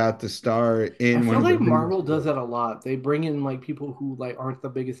about to star I in one feel of the like biggest. Marvel does that a lot. They bring in like people who like aren't the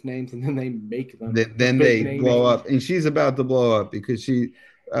biggest names, and then they make them the Then big they names. blow up, and she's about to blow up because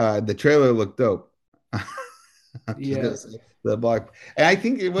the trailer looked dope. I'm just gonna Yeah, say the block, and I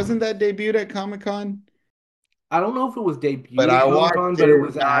think it wasn't that debuted at Comic Con. I don't know if it was But debuted I at Comic Con, watched but it it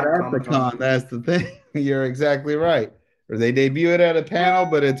was not at at the Comic Con. con. That's the thing. You're exactly right. Or they debut it at a panel,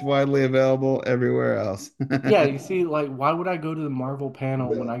 but it's widely available everywhere else. Yeah, you see, like, why would I go to the Marvel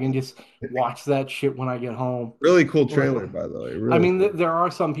panel when I can just watch that shit when I get home? Really cool Like, trailer, by the way. I Really mean, cool. there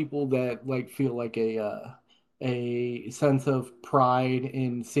are some people that like feel like a sense of pride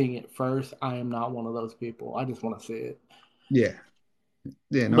in seeing it first. I am not one of those people. I just want to see it. Yeah.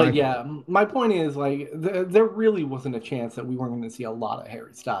 Yeah. No, But yeah, my point is like there really wasn't a chance that we weren't going to see a lot of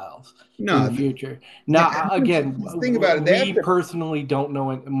Harry Styles in no. the future. Yeah. Now, again, Just think about it. They have we to. personally don't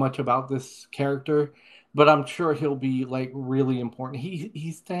know much about this character, but I'm sure he'll be like really important.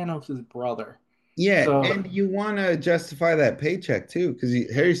 He's Thanos' brother, Yeah, so and you want to justify that paycheck too, because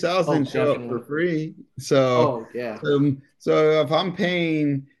Harry Styles oh, didn't show up for definitely. free. So, Oh yeah. so if I'm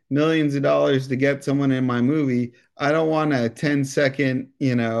paying millions of dollars to get someone in my movie, I don't want a 10-second,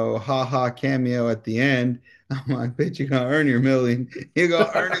 ha cameo at the end. I'm like, bitch, you're gonna earn your million. You're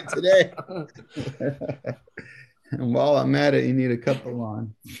gonna earn it today. And while I'm at it, you need to cut the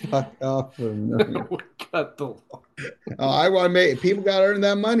lawn. Fuck off for a million. We cut the Oh, I want to make people got to earn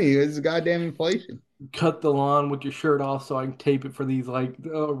that money. It's goddamn inflation. cut the lawn with your shirt off so I can tape it for these like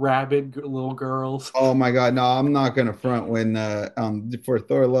rabid little girls. Oh my God, no, I'm not gonna front when for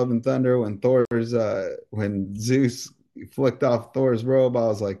Thor Love and Thunder when Zeus flicked off Thor's robe, I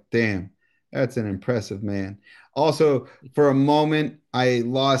was like, damn, that's an impressive man. Also, for a moment, I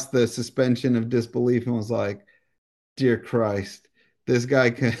lost the suspension of disbelief and was like, dear Christ, this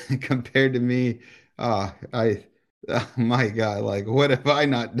guy compared to me, I my God, like what have I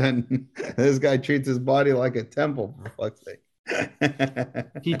not done? This guy treats his body like a temple, for fuck's sake.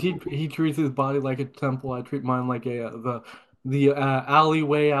 He treats his body like a temple. I treat mine like a the the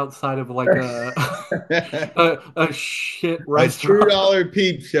alleyway outside of like a a shit A restaurant. $2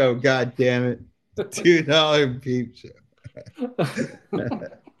 peep show, god damn it. $2 peep show.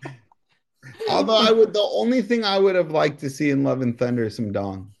 Although the only thing I would have liked to see in Love and Thunder is some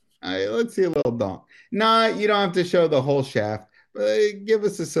dong. Let's see a little dong. Nah, you don't have to show the whole shaft, but give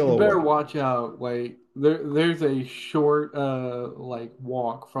us a You better silhouette. watch out. Like there's a short like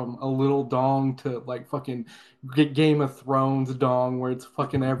walk from a little dong to like fucking Game of Thrones dong where it's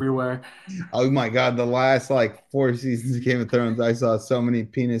fucking everywhere. Oh my God, the last like 4 seasons of Game of Thrones, I saw so many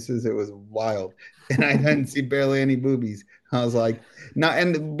penises, it was wild. And I didn't see barely any boobies. I was like, not,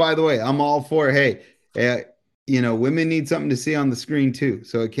 and by the way, I'm all for, hey, women need something to see on the screen too.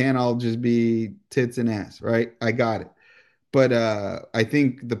 So it can't all just be tits and ass, right? I got it. But I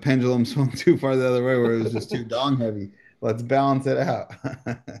think the pendulum swung too far the other way where it was just too dong heavy. Let's balance it out.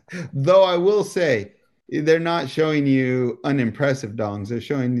 Though I will say, they're not showing you unimpressive dongs.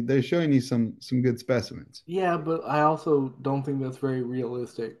 They're showing you some good specimens. Yeah, but I also don't think that's very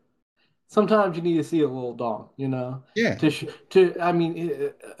realistic. Sometimes you need to see a little dong, you know, Yeah. to I mean,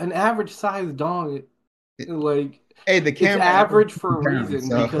 an average size dong, like Hey, the it's camera has average for a cameras, reason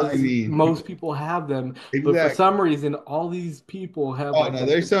so I because mean, most people have them, but for exactly. some reason, all these people have Oh like no,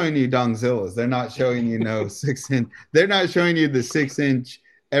 they're showing you dongzillas. They're not showing you no 6 inch. They're not showing you the 6 inch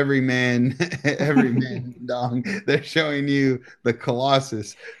every man every man dong. They're showing you the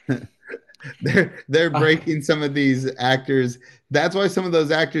colossus. They're breaking some of these actors. That's why some of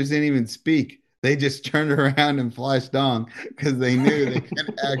those actors didn't even speak. They just turned around and flashed dong because they knew they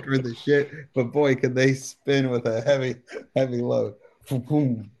couldn't act for the shit. But boy, could they spin with a heavy load.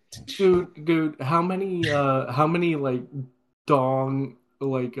 Boom. dude, how many like dong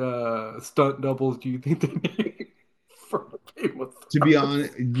like stunt doubles do you think they need for Game of To be Thrones?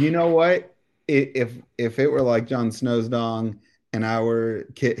 honest, you know what? If it were like Jon Snow's dong and I were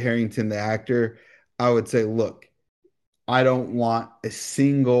Kit Harington, the actor, I would say, look, I don't want a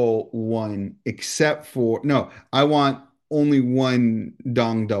single one except for no, I want only one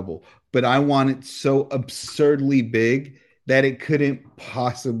dong double, but I want it so absurdly big that it couldn't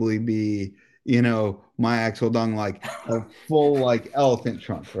possibly be, my actual dong, like a full like elephant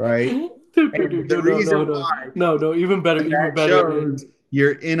trunk, right? And the reason why No, even that better. shows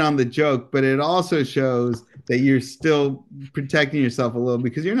you're in on the joke, but it also shows that you're still protecting yourself a little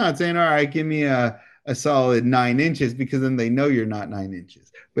because you're not saying, all right, give me a solid 9 inches because then they know you're not 9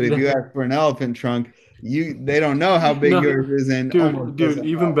 inches. But if you ask for an elephant trunk, they don't know how big No, yours is and almost dude, doesn't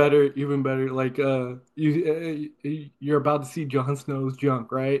matter. even better. Like, you're about to see Jon Snow's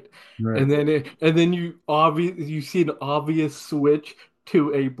junk, right? Right. And then you see an obvious switch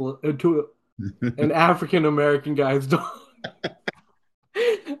to an African American guy's dog.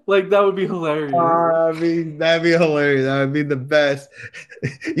 Like that would be hilarious. I mean, that'd be hilarious. That would be the best.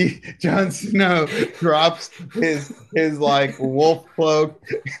 Jon Snow drops his like wolf cloak,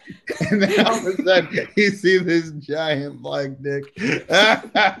 and then all of a sudden you see this giant black dick.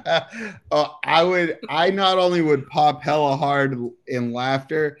 Oh, I not only would pop hella hard in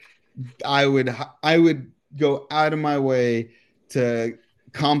laughter, I would go out of my way to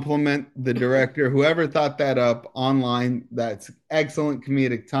compliment the director, whoever thought that up online. That's excellent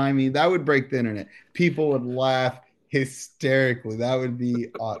comedic timing. That would break the internet. People would laugh hysterically. That would be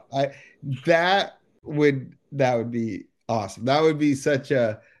that would be awesome. That would be such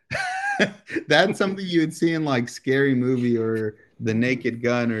a that's something you would see in like Scary Movie or The Naked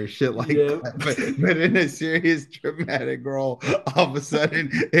Gun or shit like Yeah. that. But in a serious dramatic role, all of a sudden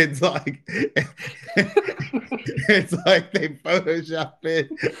it's like it's like they Photoshop in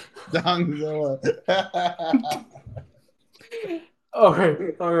Dongzilla. All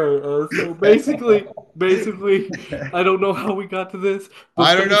right. So basically, I don't know how we got to this,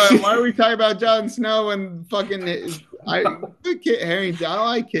 I but don't know. basically, Why are we talking about Jon Snow and fucking Kit Harington? I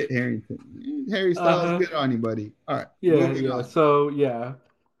like Kit Harington. Harry Styles, uh-huh. good on you, buddy. All right, Yeah, moving yeah. on. So yeah,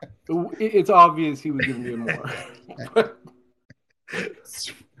 it's obvious he was gonna get more. But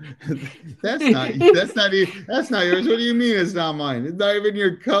That's not yours. What do you mean it's not mine? It's not even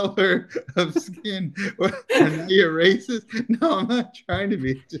your color of skin. Are you racist? No, I'm not trying to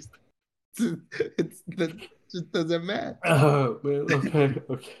be. That just doesn't match. man, okay,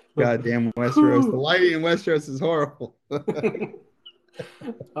 okay. Goddamn Westeros. The Whew. lighting in Westeros is horrible.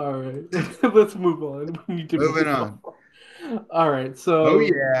 All right, let's move on. We need to Moving move on. on. All right, Oh so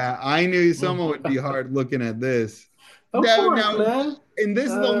yeah, I knew someone would be hard looking at this. of Now, course, now, man. and this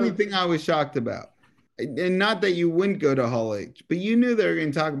is the only Uh, thing I was shocked about. And not that you wouldn't go to Hall H, but you knew they were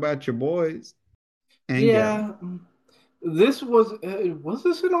going to talk about your boys and gals. yeah, was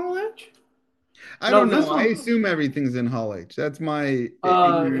this an all edge? I No, don't this know. I was assume everything's in Hall H. That's my uh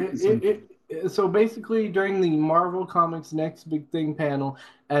ignorant assumption. so basically during the Marvel Comics Next Big Thing panel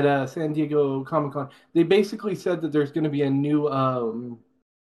at San Diego Comic Con, they basically said that there's going to be a new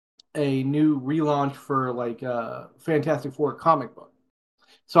relaunch for like Fantastic Four comic book.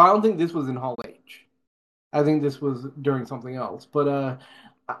 So I don't think this was in Hall H. I think this was during something else. But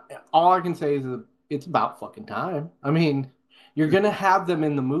all I can say is that it's about fucking time. I mean, you're gonna have them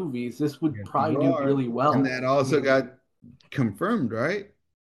in the movies. This would Yeah, probably people do are. really And well. that I also mean, got confirmed, right?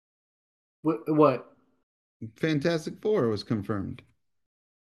 what? Fantastic Four was confirmed.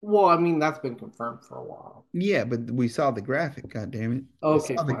 Well, I mean that's been confirmed for a while. Yeah, but we saw the graphic. God damn it. We Okay,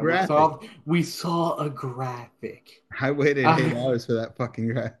 saw the fine. graphic. We saw a graphic. I waited eight I, hours for that fucking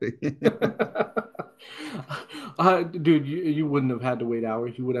graphic. dude, you wouldn't have had to wait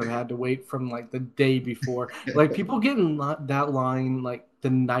hours. You would have had to wait from like the day before. Like people get in that line like the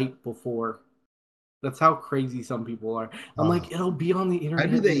night before. That's how crazy some people are. I'm Oh, like, it'll be on the how do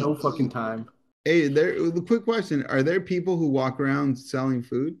internet in they no fucking eat? time. Hey, the quick question. Are there people who walk around selling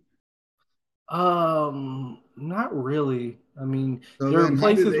food? Not really. I mean, So there are then how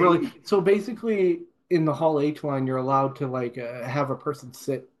do places they really. eat? So basically, in the Hall H line, you're allowed to like have a person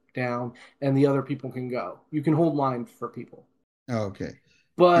sit down, and the other people can go. You can hold lines for people, Oh, okay.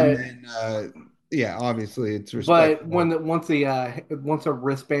 And but then yeah, obviously it's but respectable. once the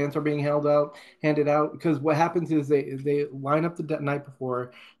wristbands are being handed out, because what happens is they line up the night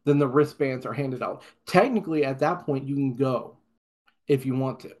before, then the wristbands are handed out. Technically, at that point, you can go if you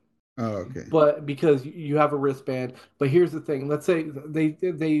want to. Oh, okay. But because you have a wristband. But here's the thing: let's say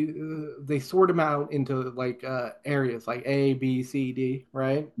they sort them out into like areas like A, B, C, D,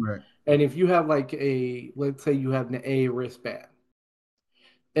 right? Right. And if you have like let's say you have an A wristband,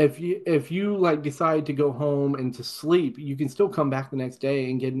 if you like decide to go home and to sleep, you can still come back the next day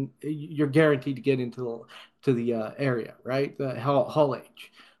and you're guaranteed to get into the area, right? The Hall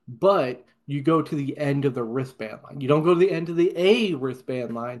H. But you go to the end of the wristband line. You don't go to the end of the A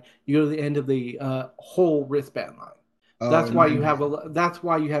wristband line. You go to the end of the whole wristband line. Oh, and then That's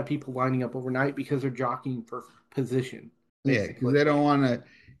why you have people lining up overnight because they're jockeying for position, yeah, because basically. they don't want to.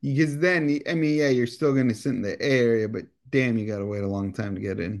 Because then, I mean, yeah, you're still going to sit in the A area, but damn, you got to wait a long time to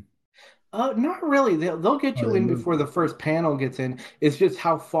get in. Not really. They'll get Oh, you they in moved before it. the first panel gets in. It's just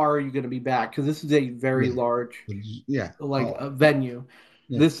how far are you going to be back? Because this is a very Yeah, large yeah. like Oh, a venue.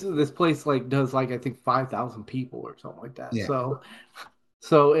 yeah, This place like does like I think 5,000 people or something like that. yeah, So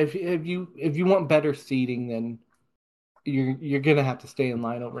if you want better seating, then you're gonna have to stay in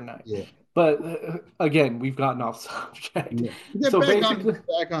line overnight. yeah, But again, we've gotten off subject. yeah. Get So back basically, on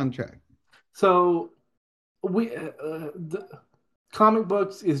back on track. so the comic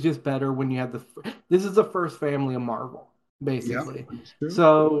books is just better when you have this is the first family of Marvel, Yeah, basically. it's true.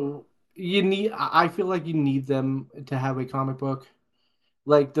 So I feel like you need them to have a comic book.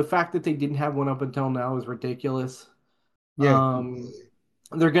 Like the fact that they didn't have one up until now is ridiculous. Yeah, Um,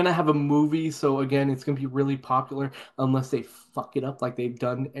 they're gonna have a movie, so again, it's gonna be really popular unless they fuck it up like they've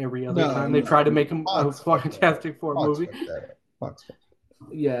done every other no, time they try to no. make a Fox fucked that up. Fantastic Four Fox movie. fucked that up. Fox fucked.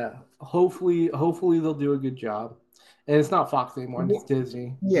 Yeah, hopefully they'll do a good job. And it's not Fox anymore; it's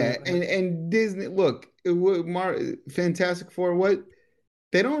Disney. Yeah, and Disney. Look, Fantastic Four. What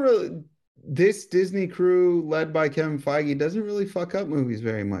they don't really. This Disney crew led by Kevin Feige doesn't really fuck up movies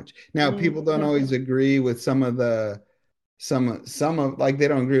very much. Now, people don't No. always agree with some of like they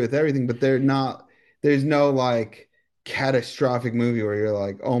don't agree with everything, but they're not. There's no like catastrophic movie where you're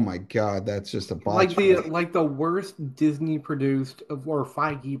like, oh my God, that's just a botch. Like the worst Disney produced or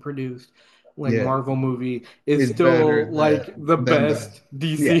Feige produced like Yeah, Marvel movie is is better still like the than the best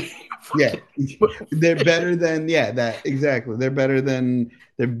yeah. DC Yeah, fucking they're movie. better than yeah, that exactly. They're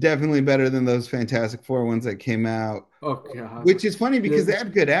definitely better than those Fantastic Four ones that came out. Oh god. Which is funny because they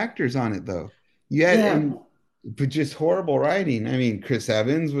had good actors on it though. You had Yeah, and but just horrible writing. I mean, Chris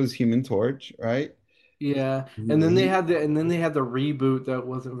Evans was Human Torch, right? yeah. He, And then they had the reboot that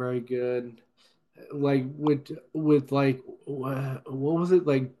wasn't very good. Like with like what was it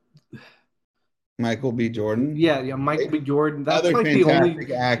like? Michael B. Jordan, Yeah, Michael right? B. Jordan. That's Other like the only.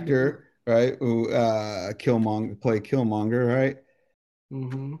 fantastic actor, right? Who Killmonger played Killmonger, right?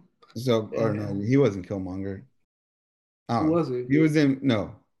 Hmm. So or no, he wasn't Killmonger. Who Oh, was he? he was in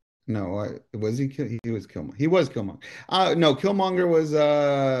no. Was he? He was Killmonger. He was Killmonger. No, Killmonger was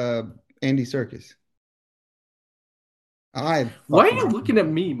Andy Serkis. I Why are fucking you looking at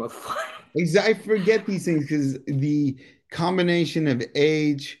me, motherfucker? I forget these things because the combination of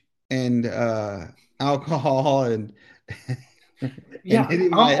age and alcohol and and Yeah,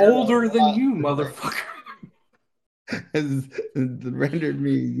 hitting my I'm head a older than lot you, motherfucker. has rendered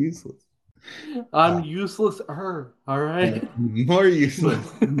me useless. I'm useless. Her. All right. More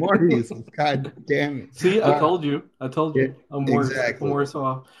useless. More useless. God damn it. See, I told you. I told Yeah, you. I'm worse. I'm exactly. worse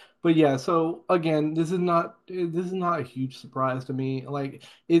off. But yeah, so again, this is not a huge surprise to me. Like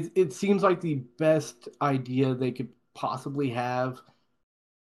it seems like the best idea they could possibly have.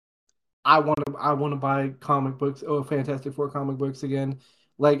 I want to buy comic books, Fantastic Four comic books again.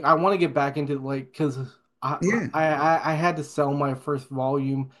 Like I want to get back into like because I, Yeah, I had to sell my first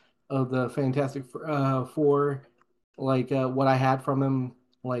volume of the Fantastic Four, like what I had from him,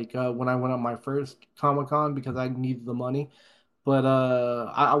 like when I went on my first Comic Con because I needed the money. But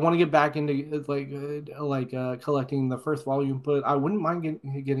I want to get back into collecting the first volume. But I wouldn't mind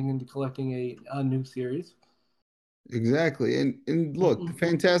getting into collecting a new series. exactly. And look, the Mm-mm.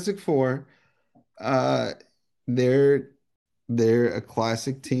 Fantastic Four, uh, they're they're a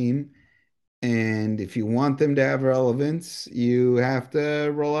classic team. And if you want them to have relevance, you have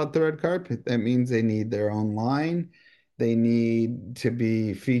to roll out the red carpet. That means they need their own line. They need to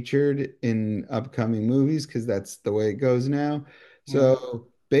be featured in upcoming movies because that's the way it goes now. Yeah. So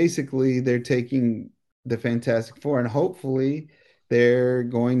basically, they're taking the Fantastic Four and hopefully they're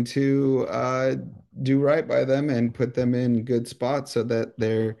going to do right by them and put them in good spots so that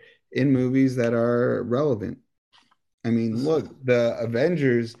they're in movies that are relevant. I mean, look, the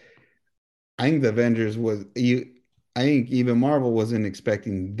Avengers. I think the Avengers was you. I think even Marvel wasn't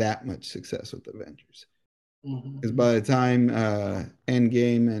expecting that much success with Avengers Mhm. because by the time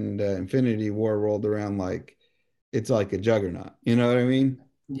Endgame and Infinity War rolled around, like it's like a juggernaut. You know what I mean?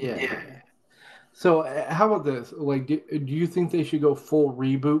 Yeah, yeah. So, how about this? Like, do you think they should go full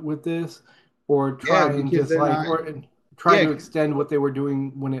reboot with this, or Yeah, try and because just they're like, not. or try Yeah, to extend what they were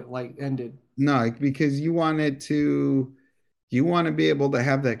doing when it like ended? no, because you wanted to. You want to be able to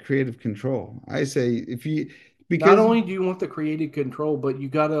have that creative control. I say if you Not because only do you want the creative control, but you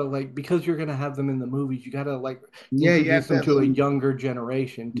gotta like because you're gonna have them in the movies, you gotta like yeah, you introduce have to them have to a some. younger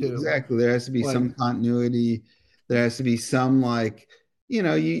generation too. Exactly. There has to be Like, some continuity. There has to be some like,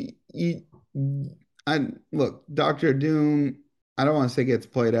 I look, Doctor Doom, I don't want to say gets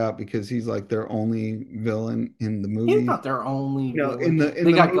played out because he's like their only villain in the he's movies. not their only In villain. the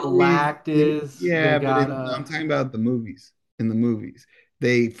They got movies, Galactus. They yeah, but got I'm talking about the movies. In the movies,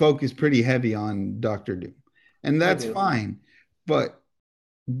 they focus pretty heavy on Doctor Doom. And they that's do. fine. But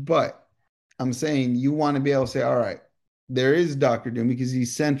but I'm saying you want to be able to say, all right, there is Doctor Doom because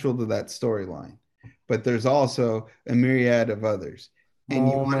he's central to that storyline, but there's also a myriad of others, and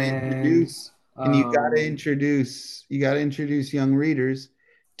you want to Moment. introduce, and Um, you got to introduce young readers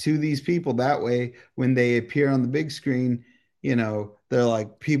to these people. That way, when they appear on the big screen, they're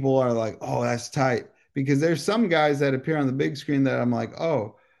like, people are like, oh, that's tight. Because there's some guys that appear on the big screen that I'm like,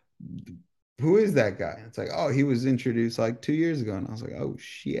 oh, who is that guy? It's like, oh, he was introduced like 2 years ago. And I was like, oh,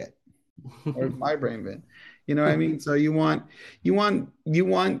 shit. Where's my brain been? You know what I mean? So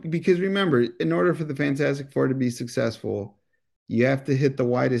because remember, in order for the Fantastic Four to be successful, you have to hit the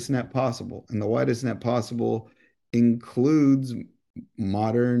widest net possible. And the widest net possible includes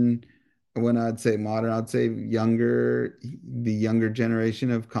modern, when I'd say modern, I'd say the younger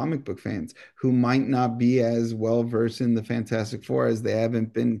generation of comic book fans who might not be as well versed in the Fantastic Four as they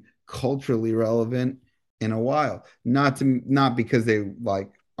haven't been culturally relevant in a while. Not because they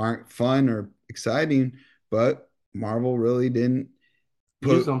like aren't fun or exciting, but Marvel really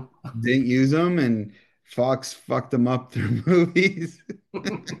use put them. didn't use them, and Fox fucked them up through movies.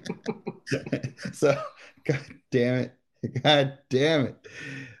 So, god damn it. God damn it.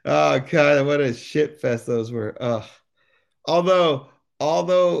 Oh god, what a shit fest those were. Ugh. Although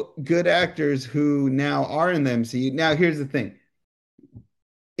although good actors who now are in the MCU. Now here's the thing.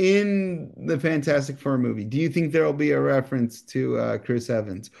 In the Fantastic Four movie, do you think there will be a reference to Chris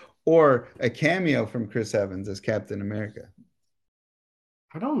Evans or a cameo from Chris Evans as Captain America?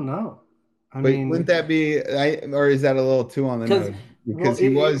 I don't know. I But wouldn't mean, that be, or is that a little too on the because nose? well, Because he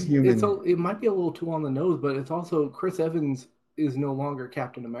was human. it might be a little too on the nose, but it's also Chris Evans is no longer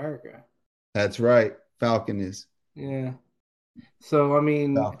Captain America. That's right. Falcon is Yeah. So I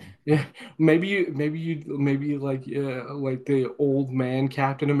mean, Falcon. yeah, maybe like yeah, like the old man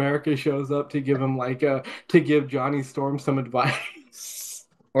Captain America shows up to give him like to give Johnny Storm some advice.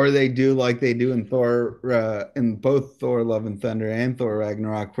 Or they do like they do in Thor, in both Thor: Love and Thunder and Thor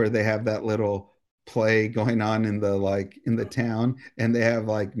Ragnarok, where they have that little play going on in the in the town, and they have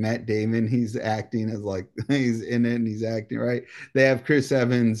like Matt Damon. He's acting as like he's in it and he's acting right. They have Chris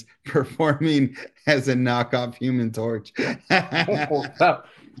Evans performing as a knockoff Human Torch. Oh,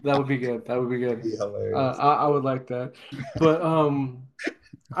 that would be good. That would be good. Be hilarious. I would like that. But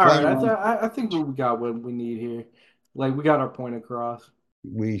all right. Fun. I think we got what we need here. Like we got our point across.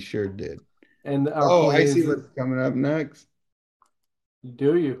 We sure did. And our Oh, point I see is, what's coming up next.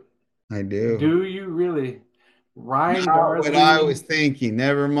 do you? I do. Do you really? Ryan Not what I was Gosling. thinking.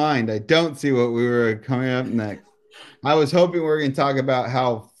 Never mind. I don't see what we were coming up next. I was hoping we were going to talk about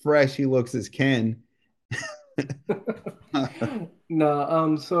how fresh he looks as Ken.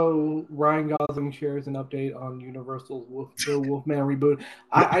 No, so Ryan Gosling shares an update on Universal's the Wolfman reboot.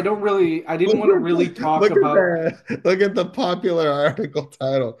 I didn't want to really talk about. Look at the popular article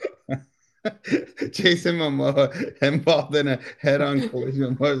title. Jason Momoa involved in a head-on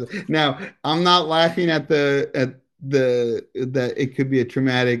collision. Now, I'm not laughing at the that it could be a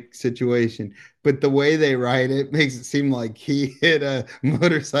traumatic situation, but the way they write it makes it seem like he hit a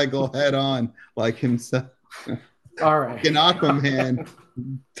motorcycle head-on, like himself. All right. An Aquaman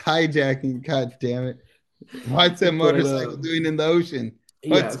hijacking. God damn it! What's that But motorcycle doing in the ocean?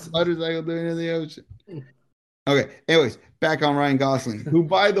 What's the yes. motorcycle doing in the ocean? Okay. Anyways, back on Ryan Gosling, who,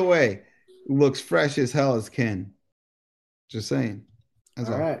 by the way, looks fresh as hell as Ken. Just saying. That's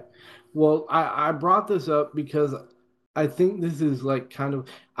All all. right. Well, I brought this up because I think this is like kind of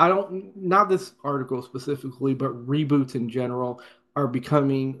I don't not this article specifically, but reboots in general are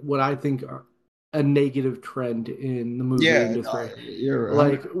becoming what I think are a negative trend in the movie Yeah, no, industry. you're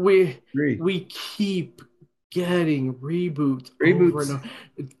Like 100% agree. we keep getting reboots over and Reboots. over.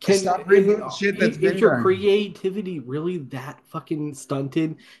 Can Stop rebooting shit that's is been your done. creativity really that fucking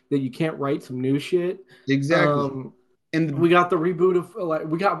stunted that you can't write some new shit? Exactly. Um, And we got the reboot of like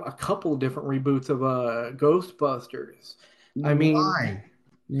we got a couple of different reboots of Ghostbusters. I mean, why?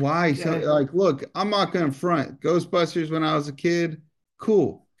 Why? So, yeah, like, look, I'm not gonna front. Ghostbusters when I was a kid,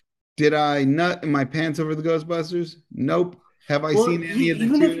 cool. Did I nut in my pants over the Ghostbusters? Nope. Have I well, seen any of the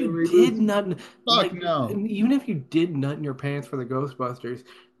even two if new you did reboots? not Fuck like, no. even if you did nut in your pants for the Ghostbusters,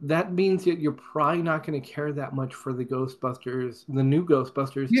 that means that you're probably not going to care that much for the Ghostbusters, the new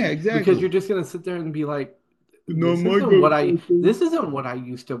Ghostbusters, Yeah, because exactly. you're just going to sit there and be like, No, my Ghostbusters. this isn't what I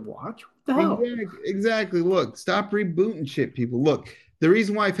used to watch. What the hell? Exactly. Exactly. Look, stop rebooting shit, people. Look, the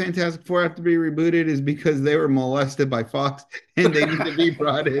reason why Fantastic Four have to be rebooted is because they were molested by Fox and they need to be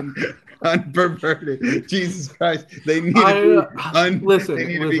brought in unperverted. Jesus Christ, they need to be they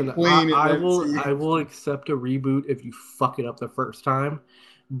need to be listen. clean in I MCU. will accept a reboot if you fuck it up the first time.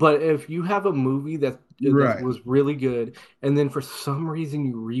 But if you have a movie that Right. was really good and then for some reason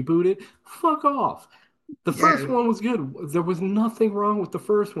you reboot it, fuck off. The Yeah. first one was good. There was nothing wrong with the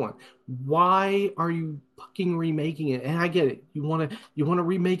first one. Why are you fucking remaking it? And I get it. You want to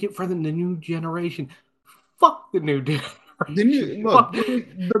remake it for the new generation. Fuck the new The generation. new look, Fuck.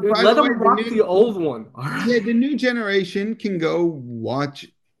 by the Let way, them the rock the new old one. All yeah, right. the new generation can go watch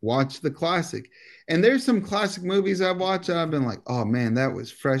the classic. And there's some classic movies I've watched that I've been like, oh man, that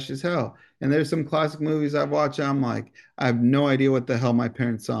was fresh as hell. And there's some classic movies I've watched, I'm like, I have no idea what the hell my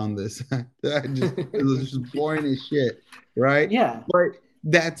parents saw on this. It was just boring as shit, right? Yeah. But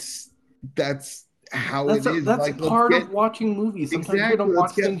that's how it is. That's Like, let's part get of watching movies. Sometimes you're exactly, gonna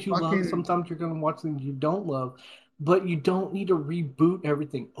let's watch get things you love. fucking Sometimes you're gonna watch things you don't love. But you don't need to reboot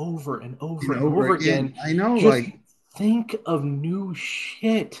everything over and over and and over over again. again. I know, Just like think of new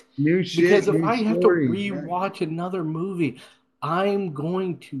shit. new Because shit, if new I have to stories, right? rewatch another movie, I'm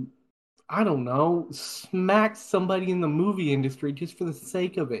going to, I don't know, smack somebody in the movie industry just for the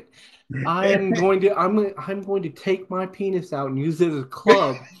sake of it. I'm going to take my penis out and use it as a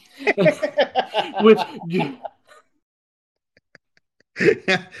club, which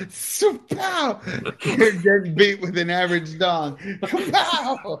So pow! You're getting beat with an average dong.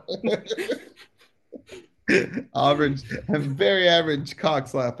 Kapow! Average, a very average cock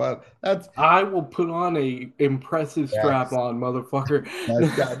slap. That's I will put on a impressive strap yes, on, motherfucker, that's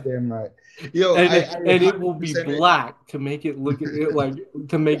goddamn right. Yo, and I and it will be 100% black to make it look like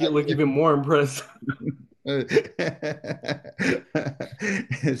to make it look even more impressive.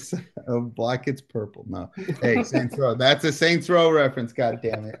 it's black, it's purple. No, hey, Saints Row. That's a Saints Row reference. God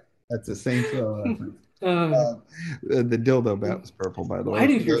damn it, that's a Saints Row reference. Uh, The dildo bat was purple, by the why way.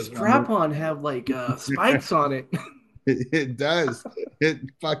 For does your those wondering, strap on have like spikes on it? it does. It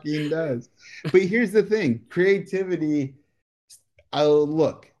fucking does. But here's the thing: creativity. Oh,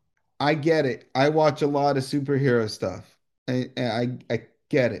 look, I get it. I watch a lot of superhero stuff. I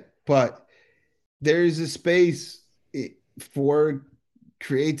get it, but there is a space for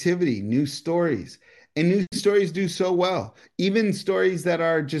creativity, new stories, and new stories do so well. Even stories that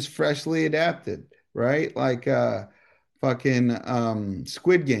are just freshly adapted, right? Like fucking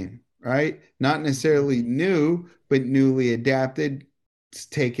Squid Game, right? Not necessarily new, but newly adapted. It's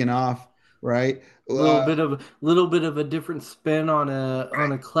taken off, right? Little bit of a different spin on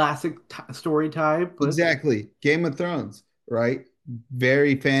a classic story type, but Exactly. Game of Thrones, right?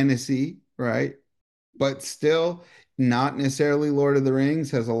 Very fantasy, right? But still not necessarily Lord of the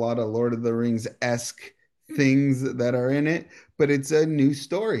Rings, has a lot of Lord of the Rings-esque things that are in it, but it's a new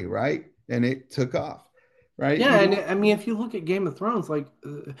story, right? And it took off, right? Yeah, You and don't, I mean, if you look at Game of Thrones, like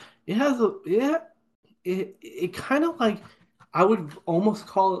it has a yeah, it kind of like I would almost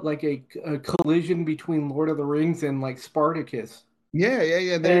call it like a collision between Lord of the Rings and like Spartacus. yeah, yeah,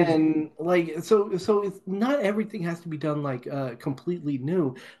 yeah. There's And like so it's not everything has to be done like completely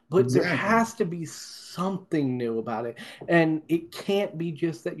new, but there exactly, has to be something new about it. And it can't be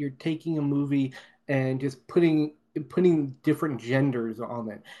just that you're taking a movie and just putting different genders on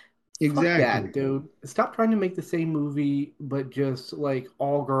it. Fuck that, exactly. dude. Stop trying to make the same movie, but just like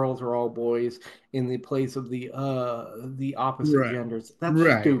all girls or all boys in the place of the opposite Right. genders. That's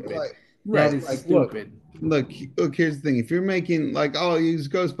Right. stupid. Like, That right. is Like, look, stupid. look, here's the thing. If you're making, like, I'll use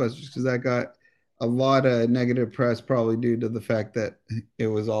Ghostbusters because that got a lot of negative press, probably due to the fact that it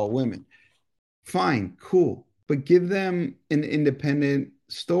was all women. Fine, cool. But give them an independent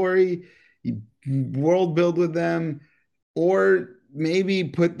story, world build with them, or maybe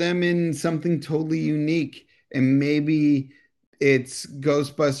put them in something totally unique. And maybe it's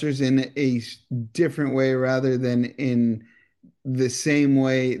Ghostbusters in a different way rather than in the same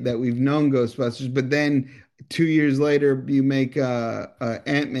way that we've known Ghostbusters. But then 2 years later, you make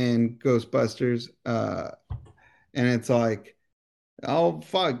Ant-Man Ghostbusters, and it's like, oh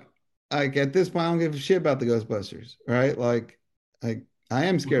fuck! Like at this point, I don't give a shit about the Ghostbusters, right? Like I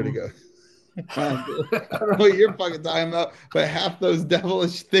am scared to Mhm. go. I don't know what you're fucking talking about, but half those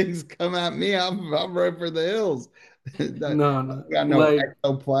devilish things come at me. I'm right for the hills. That No, no. got no Like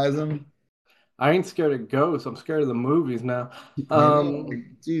ectoplasm. I ain't scared of ghosts. I'm scared of the movies now. I know,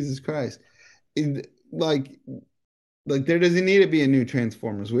 like, Jesus Christ. Like there doesn't need to be a new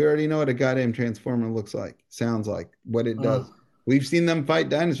Transformers. We already know what a goddamn Transformer looks like, sounds like, what it uh, does. We've seen them fight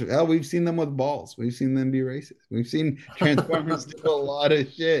dinosaurs. Hell, we've seen them with balls. We've seen them be racist. We've seen Transformers do a lot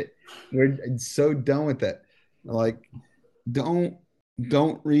of shit. We're so done with that. Like, don't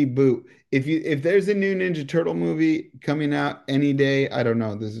don't reboot. If there's a new Ninja Turtle movie coming out any day, I don't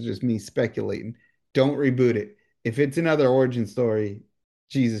know. This is just me speculating. Don't reboot it. If it's another origin story,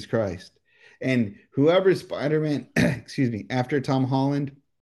 Jesus Christ. And whoever Spider-Man, excuse me, after Tom Holland,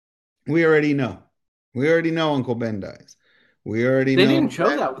 we already know. We already know Uncle Ben dies. We already they know didn't show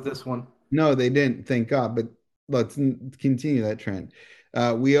that. that with this one. No, they didn't, thank God. But let's continue that trend.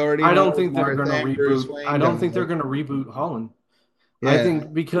 We already I don't know think they're Martha gonna and Bruce reboot. I Wayne don't think died. they're gonna reboot Holland. I Yeah,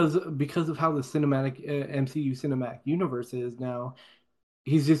 think because of how the cinematic MCU cinematic universe is now,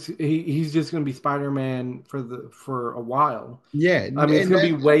 he's just gonna be Spider-Man for a while. yeah, I mean, it's and gonna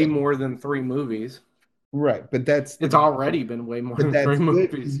be that's way okay. more than three movies. Right, but It's already been way more than three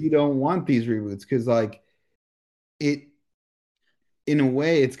good because movies. you don't want these reboots because like it in a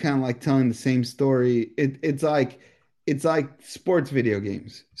way it's kind of like telling the same story. It's like sports video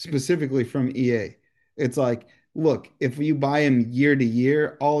games, specifically from EA. It's like, look, if you buy them year to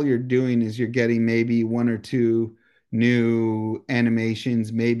year, all you're doing is you're getting maybe one or two new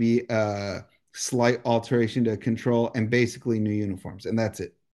animations, maybe a slight alteration to control, and basically new uniforms, and that's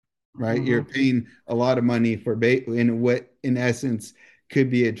it. Right? You're Hmm. paying a lot of money for in what in essence could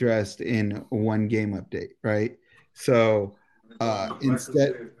be addressed in one game update, right? So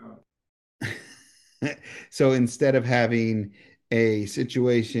instead so instead of having a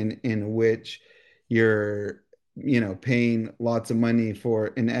situation in which you're, paying lots of money for,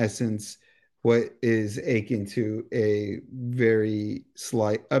 in essence, what is akin to a very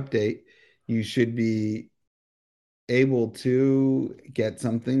slight update, you should be able to get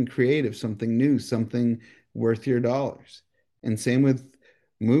something creative, something new, something worth your dollars. And same with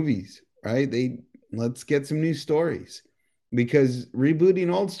movies, right? Let's get some new stories because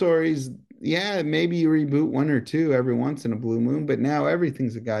rebooting old stories, yeah, maybe you reboot one or two every once in a blue moon, but now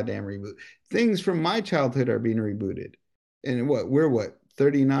everything's a goddamn reboot. Things from my childhood are being rebooted. And we're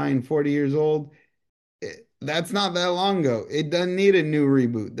 39, 40 years old. That's not that long ago. It doesn't need a new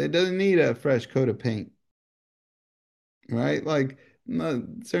reboot. It doesn't need a fresh coat of paint, right? Like, no,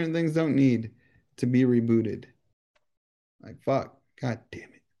 certain things don't need to be rebooted. Like, fuck, god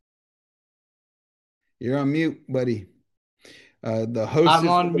damn it, you're on mute, buddy. The I'm hostess with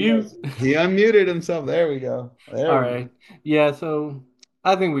on the mute. most. He unmuted himself. There we go. There All we go. right. Yeah. So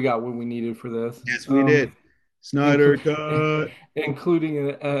I think we got what we needed for this. Yes, we did. Snyder Include, cut. including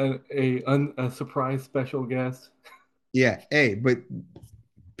a surprise special guest. Yeah. Hey, but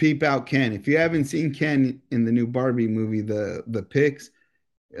peep out Ken. If you haven't seen Ken in the new Barbie movie, the pics,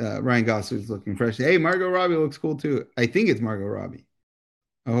 Ryan Gosling's looking fresh. Hey, Margot Robbie looks cool too. I think it's Margot Robbie.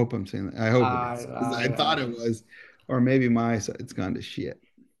 I hope I'm saying that. I hope it is. 'Cause I thought it I was, or maybe my eyesight's gone to shit.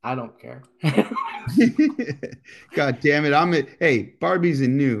 I don't care. God damn it. Hey, Barbie's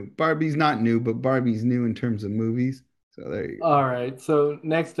not new, but Barbie's new in terms of movies. So there you go. All right. So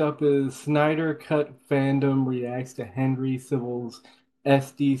next up is Snyder Cut fandom reacts to Henry Civil's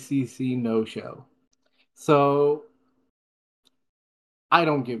SDCC no show. So I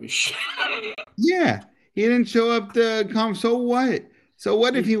don't give a shit. Yeah. He didn't show up to so what? So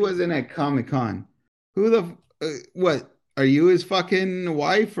what if he wasn't at Comic-Con? Who the what? Are you his fucking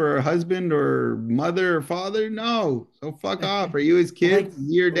wife or husband or mother or father? No. So fuck off. Are you his like, kids?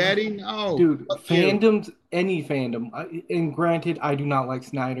 Your daddy? No. dude, Fuck you. fandoms, any fandom. And granted, I do not like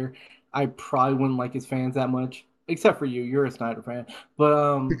Snyder. I probably wouldn't like his fans that much, except for you. You're a Snyder fan,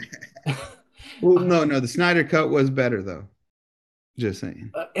 but Well, no. The Snyder Cut was better though. Just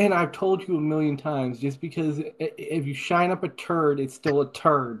saying. and I've told you a million times, just because if you shine up a turd, it's still a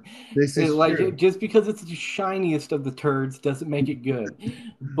turd. This is true. Just because it's the shiniest of the turds doesn't make it good.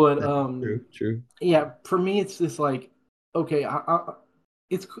 But That's true. True. yeah, for me, it's just like, okay,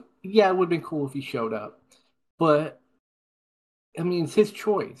 it's yeah, it would have been cool if he showed up, but I mean, it's his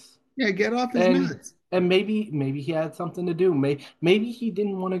choice, Yeah, get off his and nuts. maybe he had something to do. Maybe he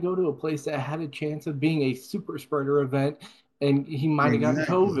didn't want to go to a place that had a chance of being a super spreader event, and he might have gotten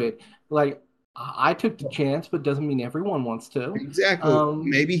Exactly. COVID. Like I took the chance, but doesn't mean everyone wants to. Exactly. Um,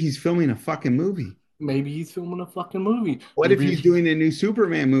 Maybe he's filming a fucking movie. Maybe he's filming a fucking movie. What if Maybe, he's doing a new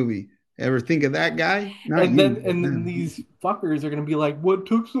Superman movie? Ever think of that guy? Not and you, then but him. these fuckers are gonna be like, "What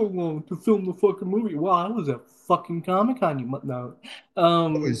took so long to film the fucking movie?" Well, I was at fucking Comic Con. You must know. I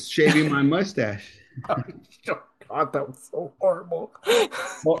Um, was shaving my mustache. God, that was so horrible.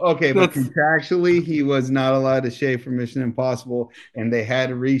 Well, okay, but That's contractually, he was not allowed to shave for Mission Impossible, and they had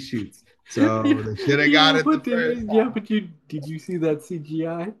reshoots. So they should have got yeah, it the first but you did you see that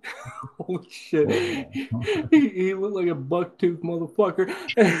CGI? Holy shit, time. he looked like a bucktooth motherfucker.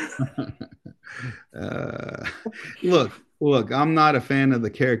 Uh, look, I'm not a fan of the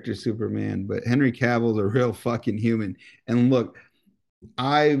character Superman, but Henry Cavill's a real fucking human. And look,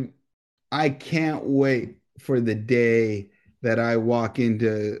 I I can't wait for the day that I walk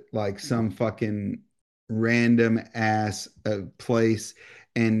into like some fucking random ass place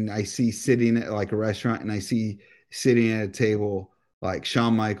and I see sitting at like a restaurant and I see sitting at a table like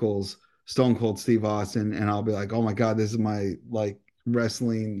Shawn Michaels, Stone Cold Steve Austin, and I'll be like, oh my God, this is my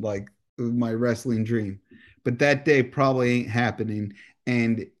my wrestling dream. But that day probably ain't happening.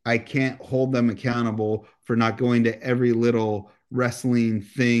 And I can't hold them accountable for not going to every little wrestling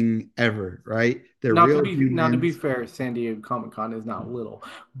thing ever, right? They're real Not to be humans. fair, San Diego Comic Con is not little,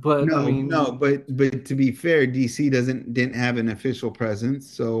 but I No, mean, but to be fair, DC didn't have an official presence,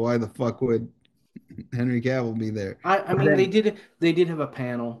 so why the fuck would Henry Cavill be there? I But mean then, they did have a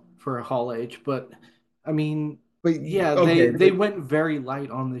panel for Hall H, but I mean, but yeah, okay, they went very light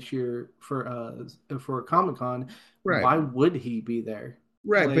on this year for Comic Con. right, Why would he be there?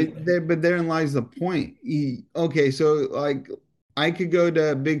 right, Like, but therein lies the point. Okay, so like I could go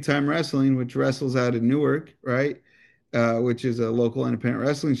to Big Time Wrestling, which wrestles out of Newark, right? Which is a local independent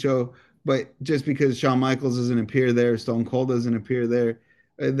wrestling show. But just because Shawn Michaels doesn't appear there, Stone Cold doesn't appear there,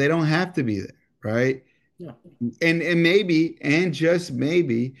 they don't have to be there, right? yeah, And maybe and just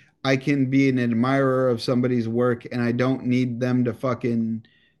maybe I can be an admirer of somebody's work and I don't need them to fucking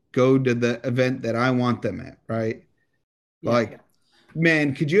go to the event that I want them at, right? yeah, Like,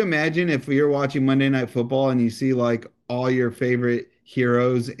 man, could you imagine if you're watching Monday Night Football and you see like all your favorite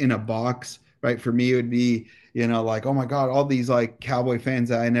heroes in a box, right? For me, it would be, like, oh my God, all these like Cowboy fans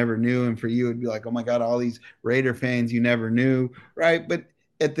that I never knew. And for you, it'd be like, oh my God, all these Raider fans you never knew, right? But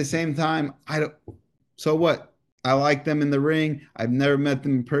at the same time, I don't, so what? I like them in the ring. I've never met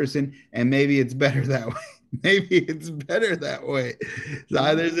them in person, and maybe it's better that way. Maybe it's better that way. So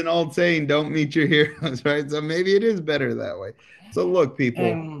yeah. there's an old saying, don't meet your heroes, right? So maybe it is better that way. So look, people,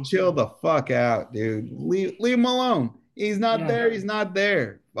 And chill the fuck out, dude. Leave him alone. He's not yeah, there. He's not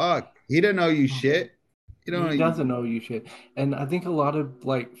there. Fuck. He didn't know you shit. You don't he know you. doesn't know you shit. And I think a lot of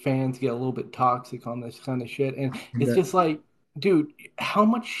like fans get a little bit toxic on this kind of shit. And it's just like, dude, how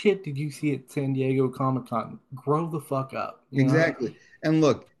much shit did you see at San Diego Comic Con? Grow the fuck up, you know? Exactly. And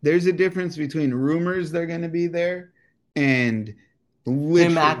look, there's a difference between rumors they're going to be there and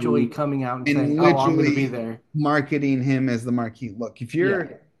Him actually literally coming out and saying, and "Oh, I'm going to be literally there." marketing him as the marquee. Look, if Yeah,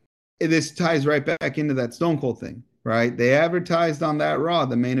 you're this ties right back into that Stone Cold thing, right? They advertised on that Raw,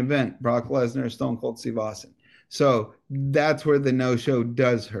 the main event, Brock Lesnar, Stone Cold Steve Austin. So that's where the no-show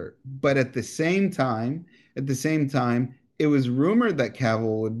does hurt. But at the same time, it was rumored that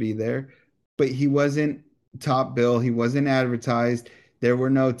Cavill would be there, but he wasn't top bill. He wasn't advertised. There were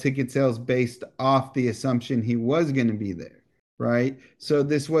no ticket sales based off the assumption he was going to be there, right? So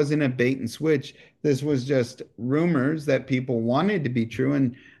this wasn't a bait and switch. This was just rumors that people wanted to be true,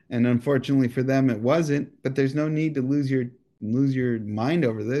 and unfortunately for them, it wasn't. But there's no need to lose your mind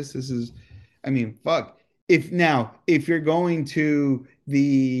over this. This is, I mean, fuck. If you're going to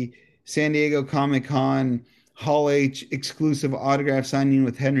the San Diego Comic Con Hall H exclusive autograph signing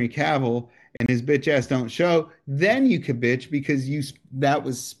with Henry Cavill and his bitch ass don't show, then you could bitch because that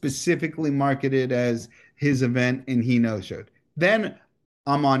was specifically marketed as his event and he no showed. Then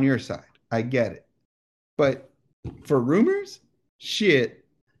I'm on your side. I get it. But for rumors, shit.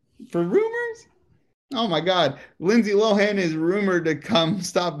 For rumors, oh my God, Lindsay Lohan is rumored to come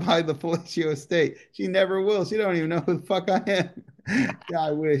stop by the Felicio estate. She never will. She don't even know who the fuck I am. Yeah,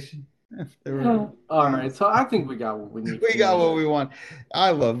 I wish. All right, so I think we got what we need. We got what we want.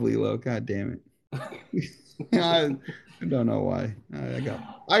 I love Lilo. God damn it. I don't know why. I got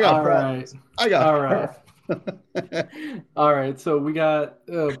all problems. Right. I got all right. All right, so we got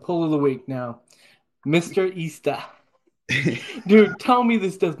pull of the week now, Mr. Easter. Dude, tell me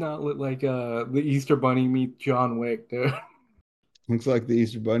this does not look like the Easter Bunny meets John Wick, dude. Looks like the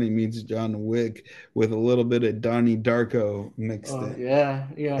Easter Bunny meets John Wick with a little bit of Donnie Darko mixed in. Yeah.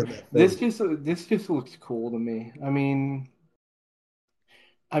 This just looks cool to me. I mean,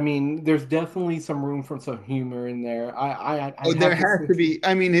 there's definitely some room for some humor in there. There has to be.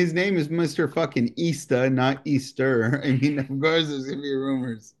 I mean, his name is Mr. fucking Easter, not Easter. I mean, of course, there's gonna be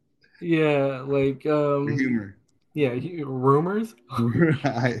rumors. Yeah, like Humor. Yeah, rumors.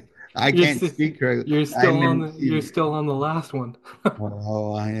 I can't speak correctly. You're still on the last one.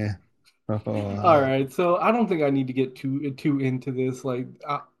 Oh, yeah. All right, so I don't think I need to get too into this. Like,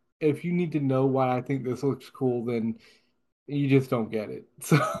 if you need to know why I think this looks cool, then you just don't get it.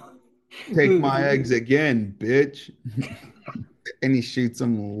 So take my eggs again, bitch. And he shoots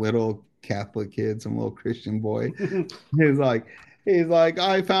some little Catholic kid, some little Christian boy. He's like,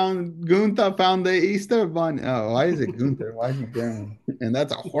 Gunther found the Easter bunny. Oh, why is it Gunther? Why is he German? And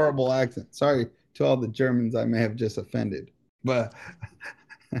that's a horrible accent. Sorry to all the Germans I may have just offended. But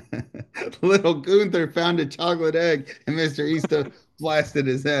little Gunther found a chocolate egg, and Mr. Easter blasted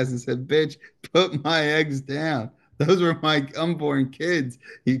his ass and said, "Bitch, put my eggs down. Those were my unborn kids.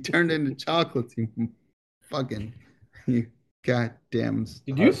 You turned into chocolates. You goddamn."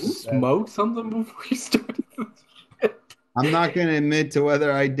 Did you smoke something before you started this? I'm not going to admit to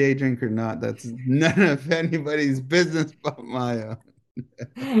whether I day drink or not. That's none of anybody's business but my own.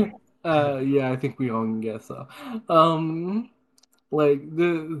 Yeah, I think we all can guess so. Like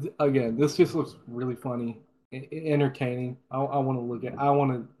again, this just looks really funny, entertaining. I want to look at. I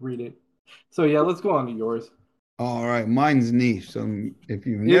want to read it. So yeah, let's go on to yours. All right, mine's niche. So if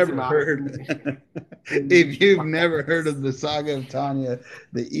you've never heard of the Saga of Tanya,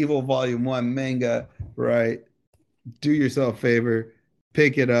 the Evil Volume 1 manga, right? Do yourself a favor,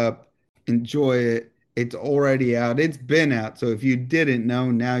 pick it up, enjoy it. It's already out. It's been out. So if you didn't know,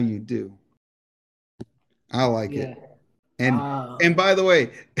 now you do. I like it. And by the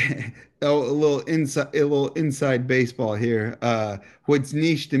way, a little inside baseball here. What's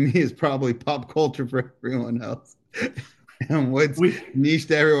niche to me is probably pop culture for everyone else. And what's niche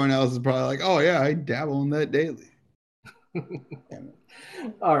to everyone else is probably like, oh yeah, I dabble in that daily.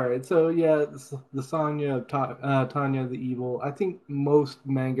 All right, so yeah, the Sonya of Tanya the Evil. I think most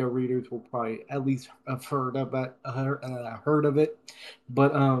manga readers will probably at least have heard of it,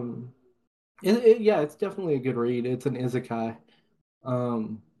 but yeah, it's definitely a good read. It's an isekai,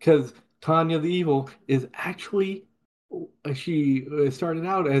 because Tanya the Evil is actually she started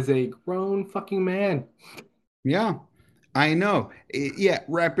out as a grown fucking man. Yeah, I know. Yeah,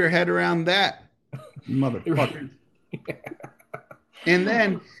 wrap your head around that, motherfucker. And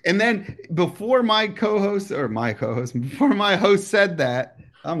then before my host said that,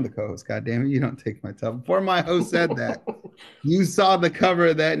 I'm the co-host, goddamn it, you don't take my time. Before my host said that, you saw the cover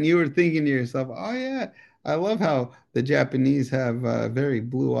of that and you were thinking to yourself, oh yeah, I love how the Japanese have very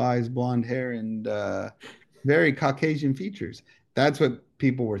blue eyes, blonde hair, and very Caucasian features. That's what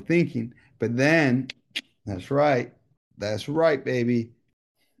people were thinking. But then, that's right, baby.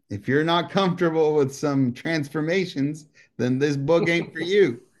 If you're not comfortable with some transformations, then this book ain't for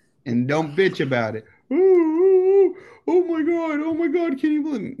you. And don't bitch about it. Oh my God, can you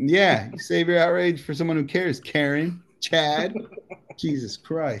believe it? Yeah, you save your outrage for someone who cares. Karen, Chad, Jesus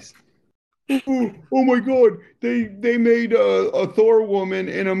Christ. Oh my God, they made a Thor woman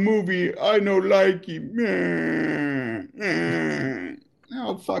in a movie. I know, like you.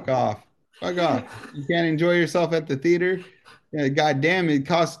 No, fuck off. Fuck off. You can't enjoy yourself at the theater. Yeah, God damn, it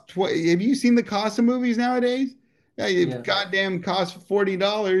costs. Have you seen the cost of movies nowadays? Yeah, it goddamn costs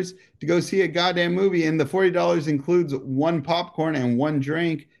 $40 to go see a goddamn movie, and the $40 includes one popcorn and one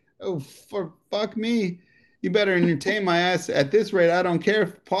drink. Oh, for fuck me. You better entertain my ass at this rate. I don't care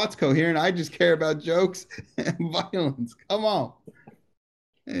if plot's coherent. I just care about jokes and violence. Come on.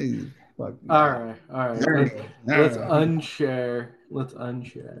 Hey, fuck me. All right. Let's unshare. Let's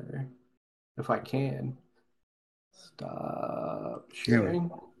unshare. If I can. Stop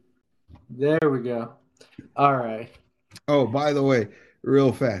sharing. There we go. All right. Oh, by the way,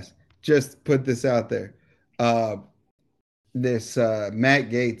 real fast, just put this out there. This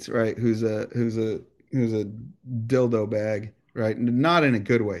Matt Gates, right? Who's a dildo bag, right? Not in a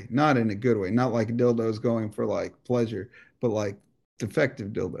good way. Not in a good way. Not like dildos going for like pleasure, but like defective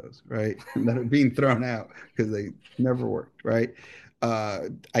dildos, right? That are being thrown out because they never worked, right?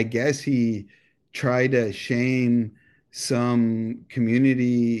 I guess he tried to shame some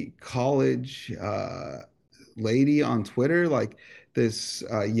community college lady on Twitter, like this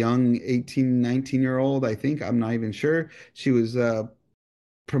young 18, 19-year-old, I think. I'm not even sure. She was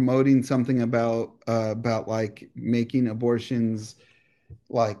promoting something about like making abortions,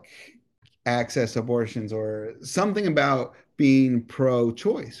 like access abortions, or something about being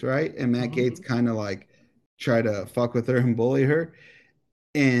pro-choice, right? And Matt Gates kind of like try to fuck with her and bully her.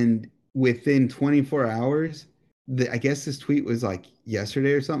 And within 24 hours, I guess this tweet was like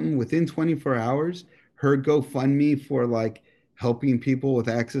yesterday or something. Within 24 hours, her GoFundMe for like helping people with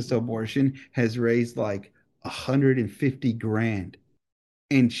access to abortion has raised like 150 grand,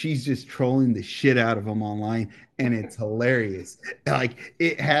 and she's just trolling the shit out of them online, and it's hilarious. Like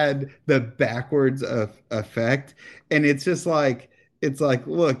it had the backwards of effect, and it's just like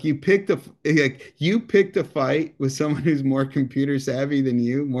look, you picked a fight with someone who's more computer savvy than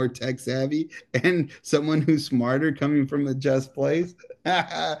you, more tech savvy, and someone who's smarter coming from a just place.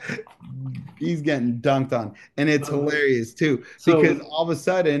 He's getting dunked on, and it's hilarious too, because all of a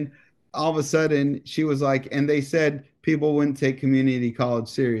sudden she was like, and they said people wouldn't take community college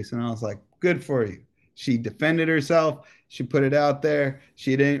serious. And I was like, good for you. She defended herself. She put it out there.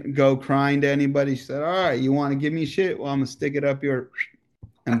 She didn't go crying to anybody. She said, all right, you want to give me shit? Well, I'm going to stick it up your,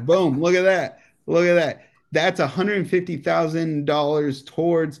 and boom, look at that. Look at that. That's $150,000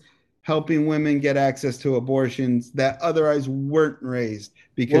 towards helping women get access to abortions that otherwise weren't raised.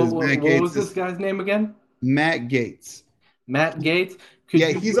 Because what was this guy's name again? Matt Gates. Matt Gates.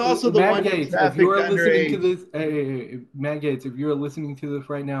 He's also the Matt one Gates, if you are listening to this, Matt Gates, if you're listening to this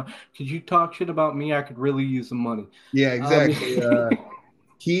right now, could you talk shit about me? I could really use some money. Yeah, exactly.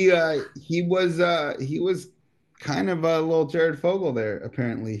 He was kind of a little Jared Fogle there.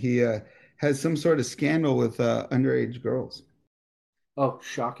 Apparently, he has some sort of scandal with underage girls. Oh,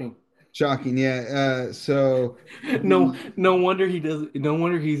 shocking! Shocking, yeah. So no wonder he does. No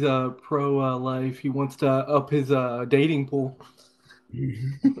wonder he's pro life. He wants to up his dating pool.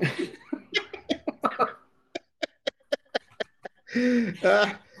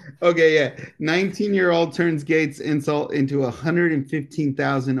 Okay, yeah. 19-year-old turns Gates insult into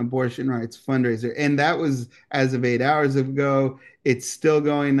 115,000 abortion rights fundraiser, and that was as of 8 hours ago. It's still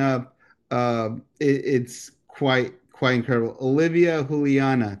going up. It's quite incredible. Olivia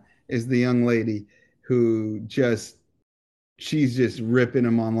Juliana is the young lady who she's just ripping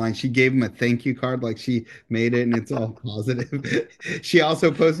him online. She gave him a thank you card, like she made it and it's all positive. She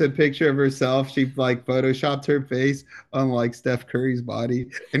also posted a picture of herself. She like photoshopped her face on like Steph Curry's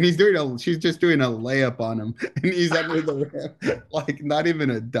body, and she's just doing a layup on him, and he's under the rim, like not even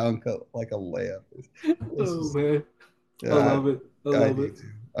a dunk, like a layup. Oh man, I love it. I love it.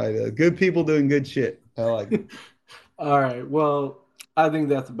 I know. Good people doing good shit. I like it. All right. Well, I think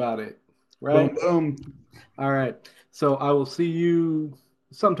that's about it. Right. Boom, boom. All right. So I will see you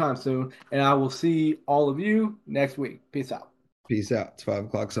sometime soon, and I will see all of you next week. Peace out. Peace out. It's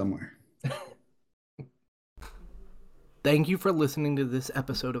 5:00 somewhere. Thank you for listening to this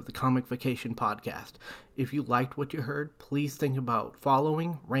episode of the Comicfication Podcast. If you liked what you heard, please think about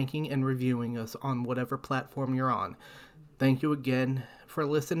following, ranking, and reviewing us on whatever platform you're on. Thank you again for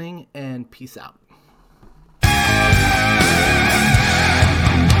listening, and peace out.